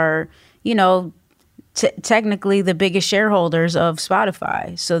labels are, technically the biggest shareholders of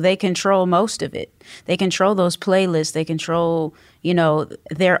Spotify. So they control most of it. They control those playlists. They control,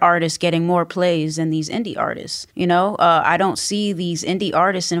 their artists getting more plays than these indie artists. I don't see these indie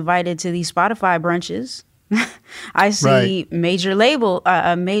artists invited to these Spotify brunches. I see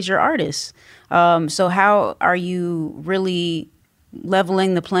major artists. So how are you really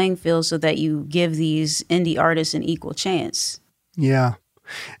leveling the playing field so that you give these indie artists an equal chance? Yeah.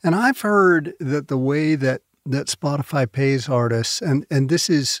 And I've heard that the way that Spotify pays artists, and this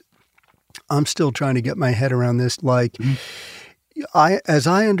is, I'm still trying to get my head around this, like, as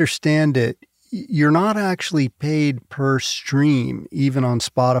I understand it, you're not actually paid per stream, even on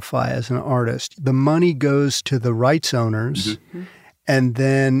Spotify as an artist. The money goes to the rights owners, and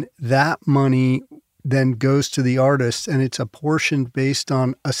then that money then goes to the artist, and it's apportioned based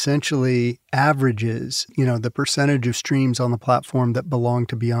on essentially averages, the percentage of streams on the platform that belong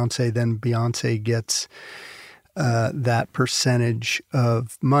to Beyonce, then Beyonce gets that percentage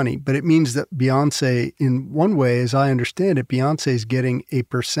of money. But it means that Beyonce, in one way, as I understand it, Beyonce is getting a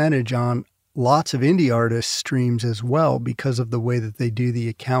percentage on lots of indie artists' streams as well because of the way that they do the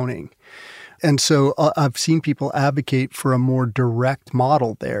accounting. And so I've seen people advocate for a more direct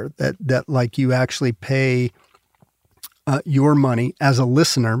model there, that like you actually pay your money as a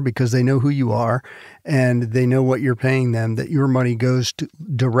listener because they know who you are and they know what you're paying them, that your money goes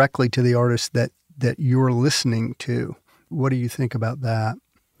directly to the artist that you're listening to. What do you think about that?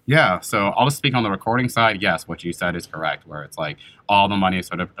 Yeah, so I'll just speak on the recording side. Yes, what you said is correct, where it's like all the money is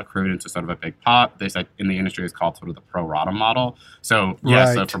sort of accrued into sort of a big pot. They said in the industry is called sort of the pro rata model. So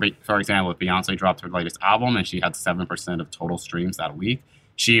yeah, so for example, if Beyonce dropped her latest album and she had 7% of total streams that week,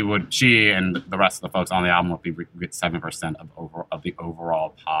 she and the rest of the folks on the album would get 7% of the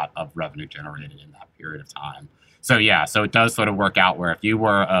overall pot of revenue generated in that period of time. So yeah, so it does sort of work out where if you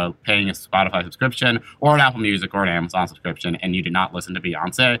were paying a Spotify subscription or an Apple Music or an Amazon subscription and you did not listen to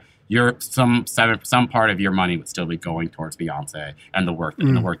Beyonce, some part of your money would still be going towards Beyonce and the work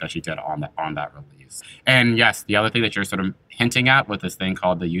that she did on that release. And yes, the other thing that you're sort of hinting at with this thing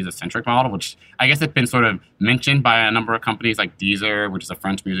called the user-centric model, which I guess it's been sort of mentioned by a number of companies like Deezer, which is a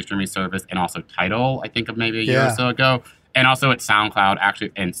French music streaming service, and also Tidal, I think of maybe a year or so ago. And also at SoundCloud,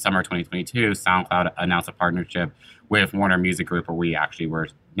 actually in summer 2022, SoundCloud announced a partnership with Warner Music Group, where we actually were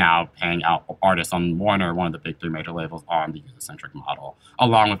now paying out artists on Warner, one of the big three major labels, on the user-centric model,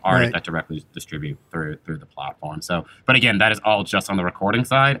 along with artists that directly distribute through the platform. So, but again, that is all just on the recording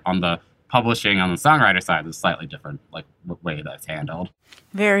side. On the publishing, on the songwriter side, is slightly different, like way that's handled.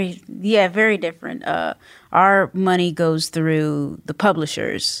 Very different. Our money goes through the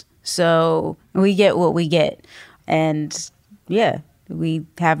publishers, so we get what we get. And yeah, we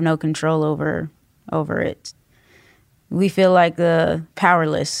have no control over it. We feel like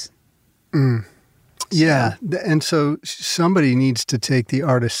powerless. Yeah, and so somebody needs to take the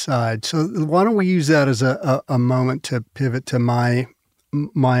artist's side. So why don't we use that as a moment to pivot to my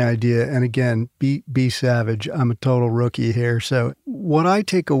idea? And again, be savage. I'm a total rookie here. So what I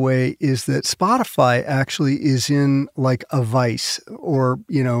take away is that Spotify actually is in like a vice, or,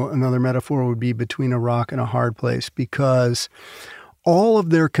 another metaphor would be between a rock and a hard place, because all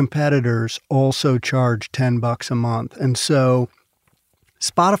of their competitors also charge $10 a month. And so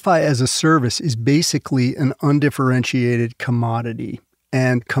Spotify as a service is basically an undifferentiated commodity,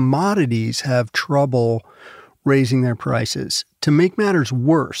 and commodities have trouble raising their prices. To make matters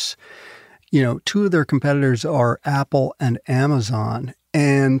worse, two of their competitors are Apple and Amazon,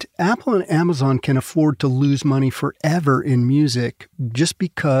 and Apple and Amazon can afford to lose money forever in music just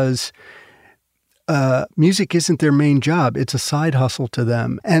because music isn't their main job. It's a side hustle to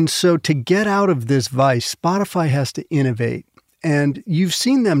them. And so to get out of this vice, Spotify has to innovate. And you've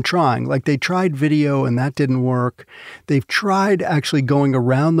seen them trying. Like, they tried video and that didn't work. They've tried actually going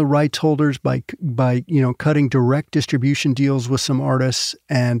around the rights holders by cutting direct distribution deals with some artists,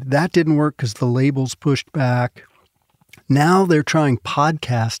 and that didn't work because the labels pushed back. Now they're trying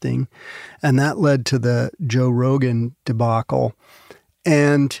podcasting, and that led to the Joe Rogan debacle.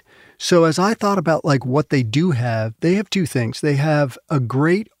 And so as I thought about like what they do have, they have two things. They have a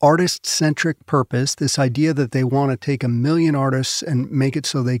great artist-centric purpose, this idea that they want to take 1 million artists and make it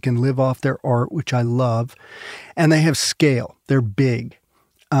so they can live off their art, which I love. And they have scale. They're big.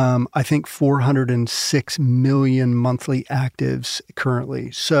 I think 406 million monthly actives currently.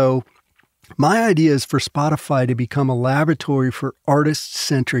 So my idea is for Spotify to become a laboratory for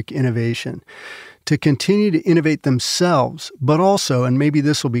artist-centric innovation, to continue to innovate themselves, but also, and maybe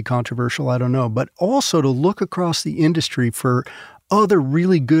this will be controversial, I don't know, but also to look across the industry for other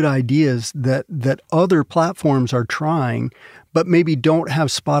really good ideas that other platforms are trying, but maybe don't have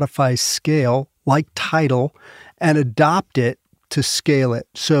Spotify's scale, like Tidal, and adopt it to scale it.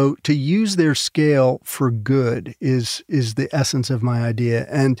 So to use their scale for good is the essence of my idea.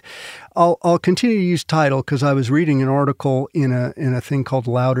 And I'll continue to use Tidal because I was reading an article in a thing called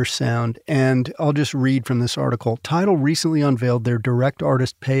Louder Sound, and I'll just read from this article. Tidal recently unveiled their direct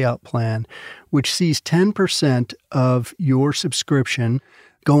artist payout plan, which sees 10% of your subscription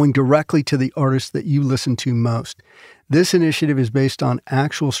going directly to the artist that you listen to most. This initiative is based on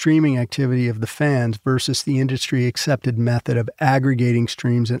actual streaming activity of the fans versus the industry-accepted method of aggregating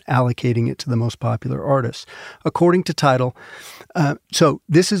streams and allocating it to the most popular artists. According to Tidal, so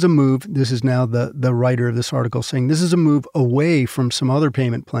this is a move, this is now the writer of this article saying this is a move away from some other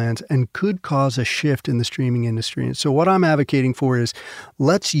payment plans and could cause a shift in the streaming industry. And so what I'm advocating for is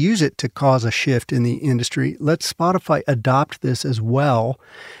let's use it to cause a shift in the industry. Let Spotify adopt this as well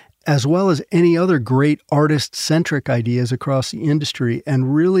as any other great artist-centric ideas across the industry,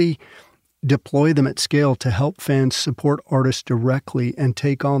 and really deploy them at scale to help fans support artists directly and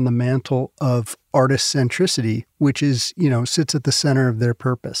take on the mantle of artist centricity, which is, sits at the center of their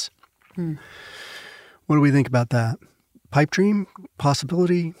purpose. What do we think about that? Pipe dream?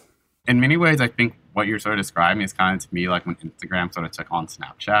 Possibility? In many ways, I think what you're sort of describing is kind of to me like when Instagram sort of took on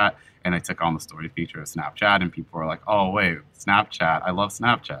Snapchat, and they took on the story feature of Snapchat, and people were like, oh, wait, Snapchat, I love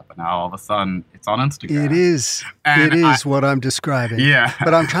Snapchat. But now all of a sudden, it's on Instagram. It is. What I'm describing. Yeah.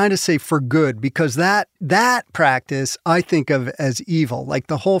 But I'm trying to say for good, because that practice I think of as evil. Like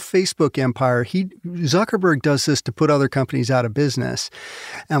the whole Facebook empire, Zuckerberg does this to put other companies out of business.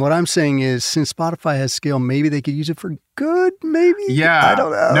 And what I'm saying is, since Spotify has scale, maybe they could use it for good, maybe? Yeah. I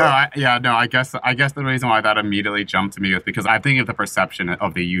don't know. I guess the reason why that immediately jumped to me was because I think of the perception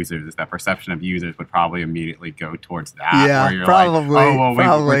of the users, that perception of users would probably immediately go towards that. Yeah, where you're probably. Like, oh,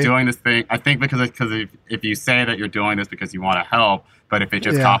 well, we're doing this thing. I think because if you say that you're doing this because you want to help, but if it's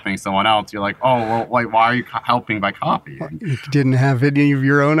just copying someone else, you're like, oh, well, why are you helping by copying? You didn't have any of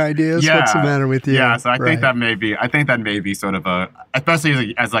your own ideas? Yeah. What's the matter with you? Yeah, so I think that may be sort of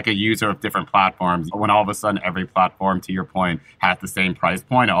especially as like a user of different platforms, when all of a sudden every platform, to your point, has the same price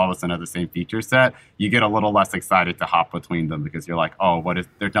point, and all of a sudden has the same feature set, you get a little less excited to hop between them because you're like, oh,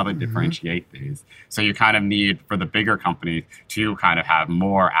 there's nothing to differentiate these. So you kind of need, for the bigger companies, to kind of have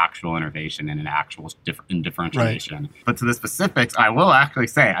more actual innovation and an actual differentiation. Right. But to the specifics, I will actually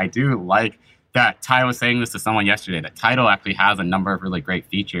say I do like that I was saying this to someone yesterday, that Tidal actually has a number of really great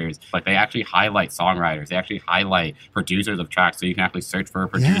features. Like they actually highlight songwriters. They actually highlight producers of tracks. So you can actually search for a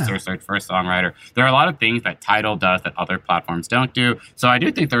producer, search for a songwriter. There are a lot of things that Tidal does that other platforms don't do. So I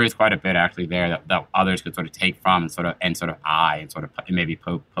do think there is quite a bit actually there that others could sort of take from and sort of eye and sort of maybe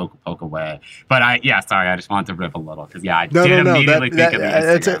poke away. But I just wanted to rip a little because I immediately think of the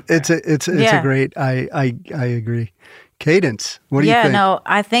Instagram. It's a great. I agree. Cadence, what do you think? Yeah, no,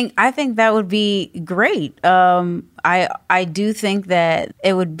 I think that would be great. I do think that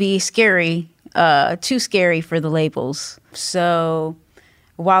it would be scary, too scary for the labels. So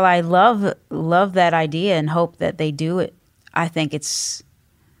while I love that idea and hope that they do it, I think it's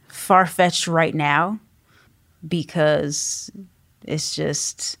far-fetched right now because it's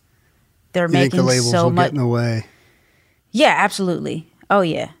just they're making the labels so will much get in the way. Yeah, absolutely. Oh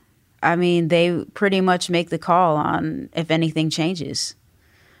yeah. I mean, they pretty much make the call on if anything changes.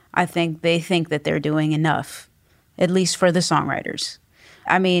 I think they think that they're doing enough, at least for the songwriters.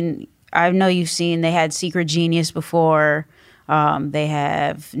 I mean, I know you've seen they had Secret Genius before. They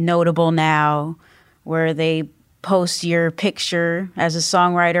have Notable now, where they post your picture as a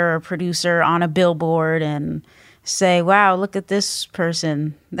songwriter or producer on a billboard and say, wow, look at this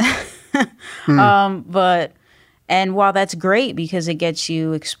person. And while that's great because it gets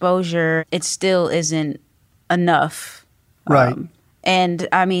you exposure, it still isn't enough. Right. And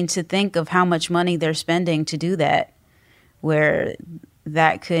I mean, to think of how much money they're spending to do that, where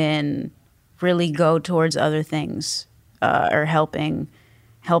that can really go towards other things or helping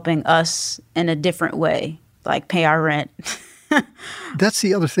us in a different way, like pay our rent. That's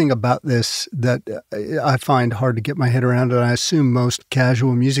the other thing about this that I find hard to get my head around, and I assume most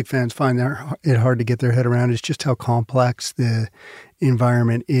casual music fans find it hard to get their head around, is just how complex the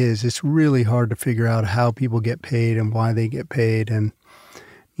environment is. It's really hard to figure out how people get paid and why they get paid, and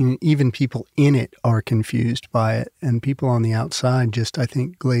even people in it are confused by it, and people on the outside just, I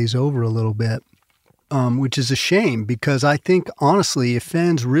think, glaze over a little bit. Which is a shame because I think, honestly, if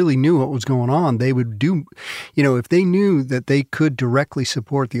fans really knew what was going on, they would do, if they knew that they could directly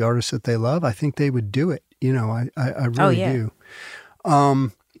support the artists that they love, I think they would do it. I really do.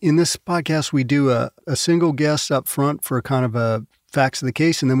 In this podcast, we do a single guest up front for kind of a facts of the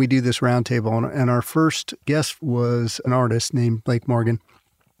case, and then we do this roundtable. And our first guest was an artist named Blake Morgan.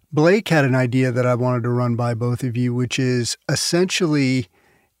 Blake had an idea that I wanted to run by both of you, which is essentially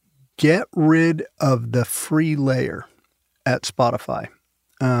get rid of the free layer at Spotify,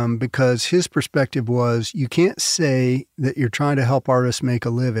 because his perspective was you can't say that you're trying to help artists make a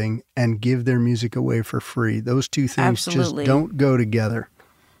living and give their music away for free. Those two things just don't go together.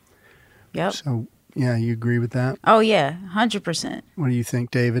 Yep. So, yeah, you agree with that? Oh, yeah, 100%. What do you think,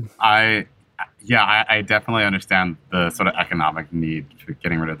 David? I definitely understand the sort of economic need for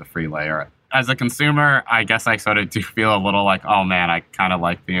getting rid of the free layer. As a consumer, I guess I sort of do feel a little like, oh man, I kind of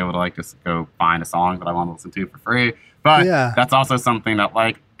like being able to like just go find a song that I want to listen to for free. But that's also something that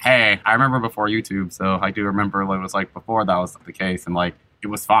like, hey, I remember before YouTube, so I do remember what it was like before that was the case, and like it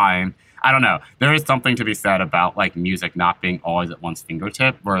was fine. I don't know. There is something to be said about like music not being always at one's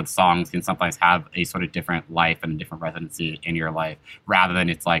fingertip, where the songs can sometimes have a sort of different life and a different residency in your life, rather than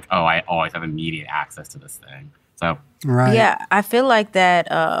it's like, oh, I always have immediate access to this thing. So yeah, I feel like that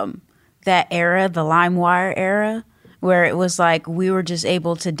that era, the LimeWire era, where it was like we were just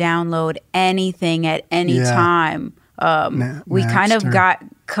able to download anything at any time. We kind of got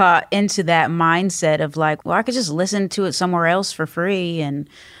caught into that mindset of like, well, I could just listen to it somewhere else for free. And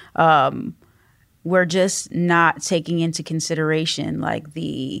we're just not taking into consideration like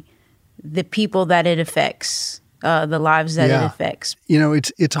the people that it affects. The lives that it affects.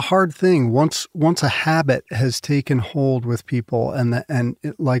 It's a hard thing. Once a habit has taken hold with people, and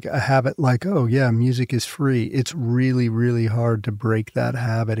like a habit like, oh yeah, music is free, it's really, really hard to break that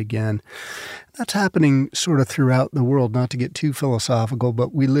habit again. That's happening sort of throughout the world, not to get too philosophical,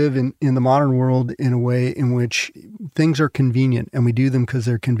 but we live in the modern world in a way in which things are convenient, and we do them because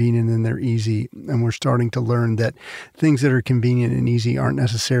they're convenient and they're easy. And we're starting to learn that things that are convenient and easy aren't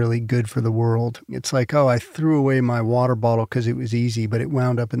necessarily good for the world. It's like, oh, I threw away my water bottle because it was easy, but it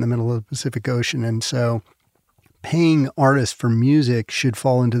wound up in the middle of the Pacific Ocean. And so paying artists for music should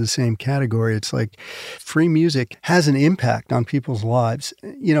fall into the same category. It's like free music has an impact on people's lives.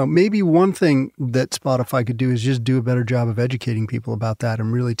 Maybe one thing that Spotify could do is just do a better job of educating people about that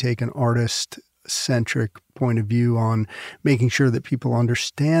and really take an artist-centric point of view on making sure that people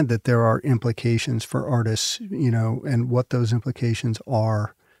understand that there are implications for artists, and what those implications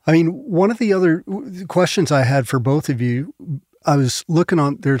are. I mean, one of the other questions I had for both of you, I was looking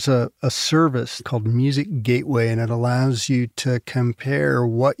on, there's a service called Music Gateway, and it allows you to compare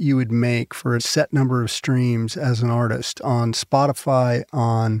what you would make for a set number of streams as an artist on Spotify,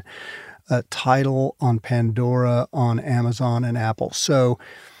 on Tidal, on Pandora, on Amazon, and Apple. So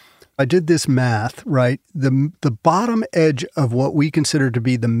I did this math, right? The bottom edge of what we consider to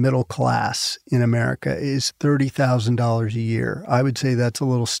be the middle class in America is $30,000 a year. I would say that's a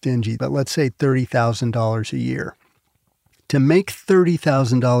little stingy, but let's say $30,000 a year. To make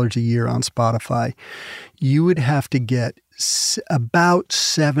 $30,000 a year on Spotify, you would have to get about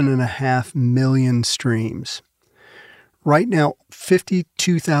 7.5 million streams. Right now,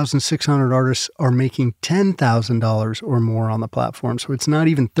 52,600 artists are making $10,000 or more on the platform, so it's not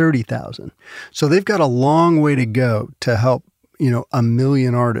even 30,000. So they've got a long way to go to help, a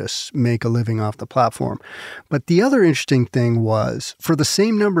million artists make a living off the platform. But the other interesting thing was, for the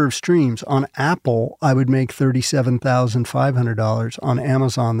same number of streams on Apple, I would make $37,500. On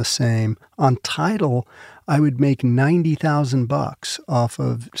Amazon, the same. On Tidal, I would make $90,000 off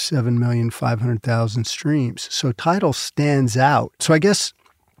of 7,500,000 streams. So Tidal stands out. So I guess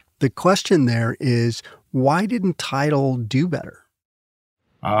the question there is, why didn't Tidal do better?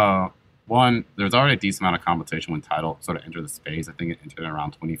 One, there's already a decent amount of competition when Tidal sort of entered the space. I think it entered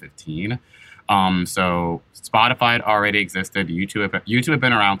around 2015. So Spotify had already existed. YouTube had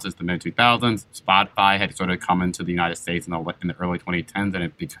been around since the mid-2000s. Spotify had sort of come into the United States in the early 2010s, and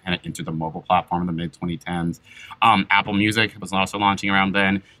it kind of entered the mobile platform in the mid-2010s. Apple Music was also launching around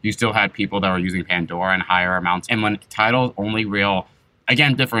then. You still had people that were using Pandora in higher amounts. And when Tidal's only real,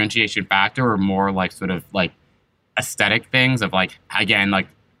 again, differentiation factor or more like sort of like aesthetic things of like, again, like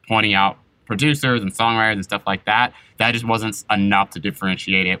pointing out producers and songwriters and stuff like that, that just wasn't enough to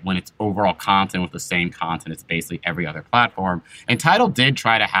differentiate it when its overall content was the same content as basically every other platform. And Tidal did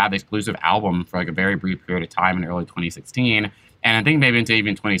try to have exclusive albums for like a very brief period of time in early 2016, and I think maybe into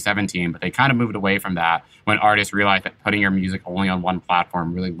even 2017, but they kind of moved away from that when artists realized that putting your music only on one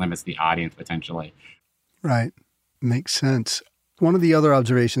platform really limits the audience potentially. Right. Makes sense. One of the other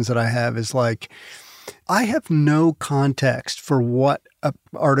observations that I have is like, I have no context for what an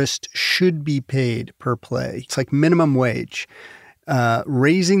artist should be paid per play. It's like minimum wage.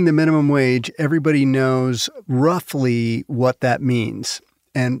 Raising the minimum wage, everybody knows roughly what that means.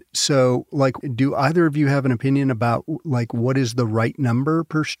 And so, like, do either of you have an opinion about, like, what is the right number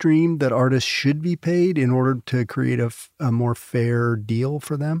per stream that artists should be paid in order to create a more fair deal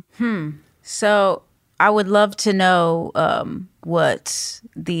for them? So I would love to know what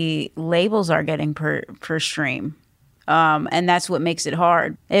the labels are getting per stream. And that's what makes it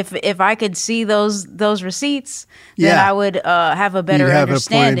hard. If I could see those receipts, then I would have a better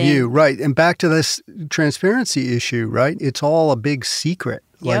understanding. A point of view, right? And back to this transparency issue, right? It's all a big secret,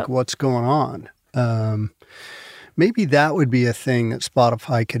 like what's going on. Maybe that would be a thing that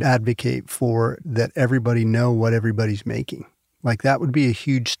Spotify could advocate for, that everybody know what everybody's making. Like, that would be a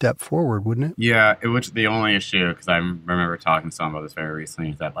huge step forward, wouldn't it? Yeah, which the only issue, because I remember talking to someone about this very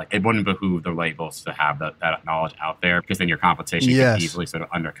recently, is that like it wouldn't behoove the labels to have that knowledge out there, because then your competition can easily sort of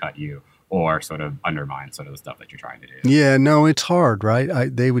undercut you or sort of undermine sort of the stuff that you're trying to do. Yeah, no, it's hard,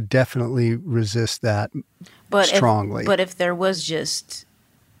 right? They would definitely resist that strongly. But if there was just,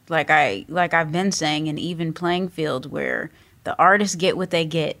 like I've been saying, an even playing field where the artists get what they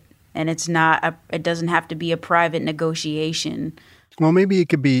get, and it doesn't have to be a private negotiation. Well, maybe it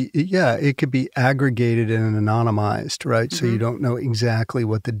could be, it could be aggregated and anonymized, right? Mm-hmm. So you don't know exactly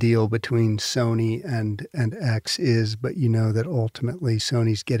what the deal between Sony and X is, but you know that ultimately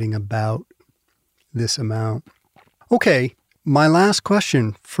Sony's getting about this amount. Okay, my last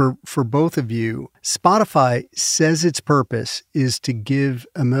question for both of you. Spotify says its purpose is to give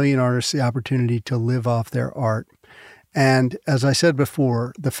a million artists the opportunity to live off their art. And as I said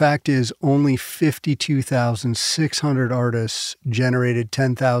before, the fact is only 52,600 artists generated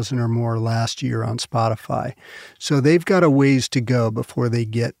 10,000 or more last year on Spotify. So they've got a ways to go before they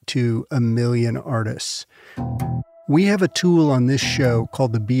get to a million artists. We have a tool on this show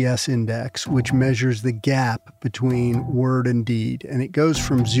called the BS Index, which measures the gap between word and deed. And it goes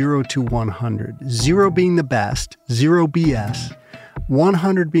from 0 to 100. 0 being the best, 0 BS,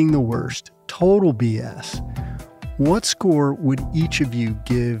 100 being the worst, total BS. What score would each of you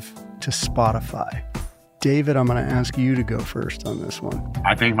give to Spotify? David, I'm going to ask you to go first on this one.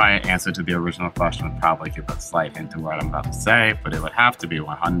 I think my answer to the original question would probably give a slight hint to what I'm about to say, but it would have to be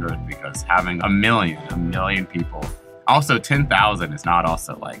 100, because having a million people, also 10,000 is not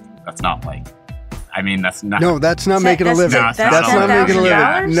also like, that's not like I mean, that's not. No, that's not making a living. That's not making a living.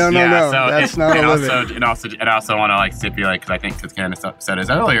 $10,000? No, So that's not a living. And also want to like stipulate, because I think, because Candace said this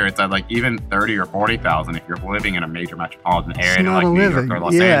earlier, it's like even 30 or 40,000 if you're living in a major metropolitan area like New York or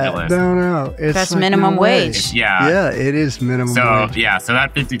Los Angeles. No, that's like minimum wage. Yeah, it is minimum wage. So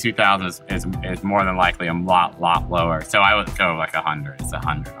that 52,000 is more than likely a lot lower. So I would go like 100. It's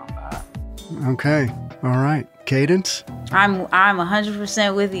 100 on that. Okay, all right. Cadence? I'm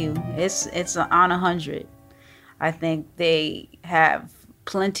 100% with you. It's on 100. I think they have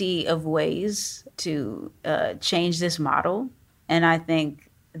plenty of ways to change this model, and I think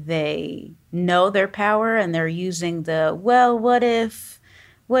they know their power, and they're using what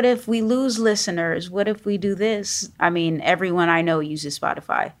if we lose listeners? What if we do this? I mean, everyone I know uses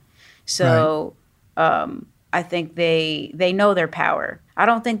Spotify, so I think they know their power. I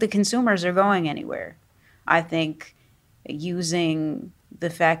don't think the consumers are going anywhere. I think using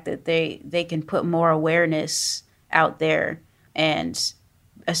the fact that they can put more awareness out there and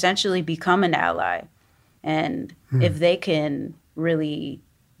essentially become an ally. And if they can really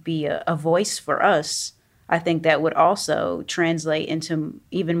be a voice for us, I think that would also translate into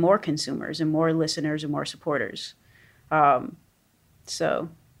even more consumers and more listeners and more supporters. So,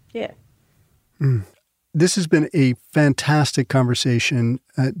 yeah. This has been a fantastic conversation.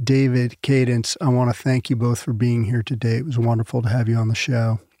 David, Cadence, I want to thank you both for being here today. It was wonderful to have you on the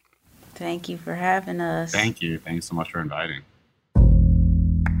show. Thank you for having us. Thank you. Thanks so much for inviting.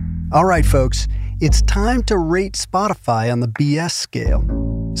 All right, folks, it's time to rate Spotify on the BS scale.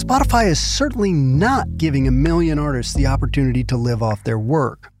 Spotify is certainly not giving a million artists the opportunity to live off their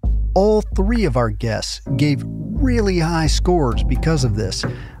work. All three of our guests gave really high scores because of this,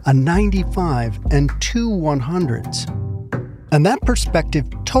 a 95 and 2 100s. And that perspective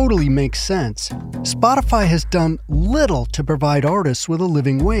totally makes sense. Spotify has done little to provide artists with a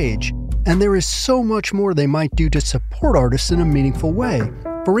living wage, and there is so much more they might do to support artists in a meaningful way.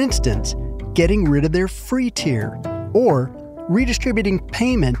 For instance, getting rid of their free tier, or redistributing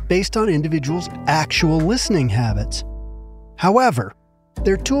payment based on individuals' actual listening habits. However,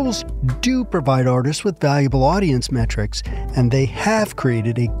 their tools do provide artists with valuable audience metrics, and they have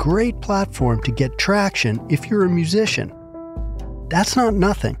created a great platform to get traction if you're a musician. That's not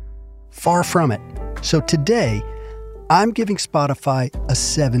nothing. Far from it. So today, I'm giving Spotify a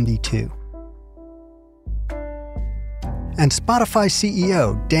 72. And Spotify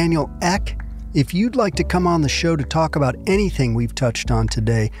CEO Daniel Ek, if you'd like to come on the show to talk about anything we've touched on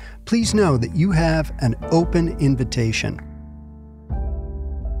today, please know that you have an open invitation.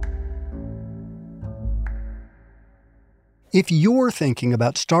 If you're thinking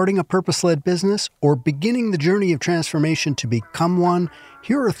about starting a purpose-led business or beginning the journey of transformation to become one,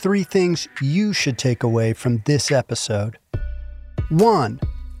 here are 3 things you should take away from this episode. 1.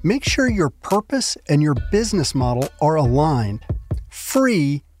 Make sure your purpose and your business model are aligned.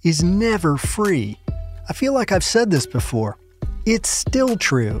 Free is never free. I feel like I've said this before. It's still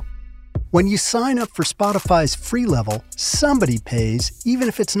true. When you sign up for Spotify's free level, somebody pays, even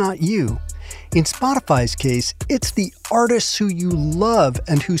if it's not you. In Spotify's case, it's the artists who you love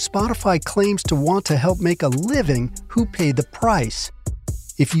and who Spotify claims to want to help make a living who pay the price.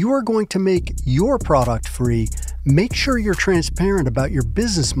 If you are going to make your product free, make sure you're transparent about your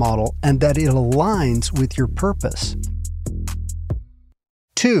business model and that it aligns with your purpose.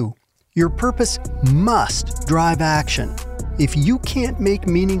 2. Your purpose must drive action. If you can't make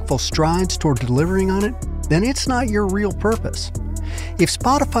meaningful strides toward delivering on it, then it's not your real purpose. If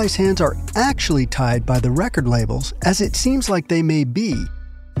Spotify's hands are actually tied by the record labels, as it seems like they may be,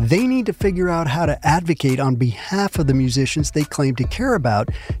 they need to figure out how to advocate on behalf of the musicians they claim to care about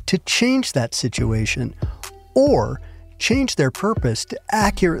to change that situation, or change their purpose to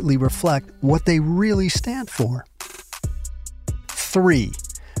accurately reflect what they really stand for. 3.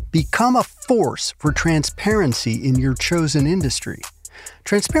 Become a force for transparency in your chosen industry.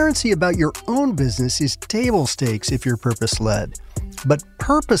 Transparency about your own business is table stakes if you're purpose-led. But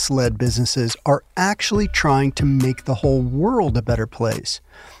purpose-led businesses are actually trying to make the whole world a better place.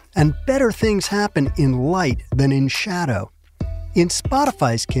 And better things happen in light than in shadow. In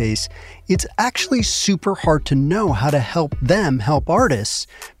Spotify's case, it's actually super hard to know how to help them help artists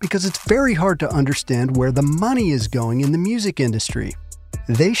because it's very hard to understand where the money is going in the music industry.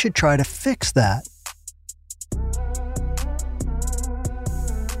 They should try to fix that.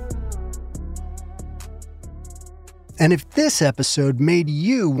 And if this episode made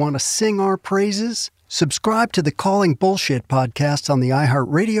you want to sing our praises, subscribe to the Calling Bullshit podcast on the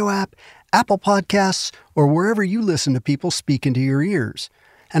iHeartRadio app, Apple Podcasts, or wherever you listen to people speak into your ears.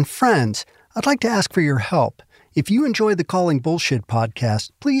 And friends, I'd like to ask for your help. If you enjoy the Calling Bullshit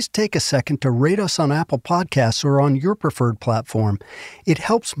podcast, please take a second to rate us on Apple Podcasts or on your preferred platform. It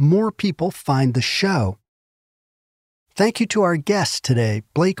helps more people find the show. Thank you to our guests today,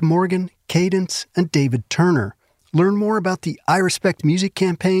 Blake Morgan, Cadence, and David Turner. Learn more about the I Respect Music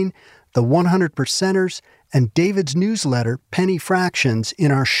campaign, the 100%ers, and David's newsletter, Penny Fractions,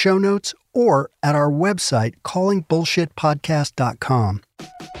 in our show notes or at our website, callingbullshitpodcast.com.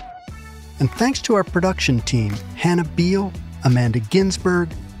 And thanks to our production team, Hannah Beal, Amanda Ginsberg,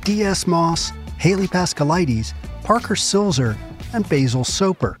 D.S. Moss, Haley Pascalides, Parker Silzer, and Basil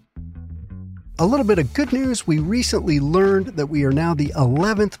Soper. A little bit of good news, we recently learned that we are now the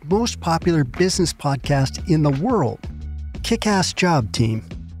 11th most popular business podcast in the world. Kick-ass job, team.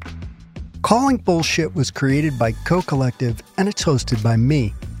 Calling Bullshit was created by Co-Collective, and it's hosted by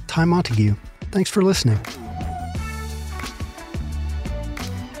me, Ty Montague. Thanks for listening.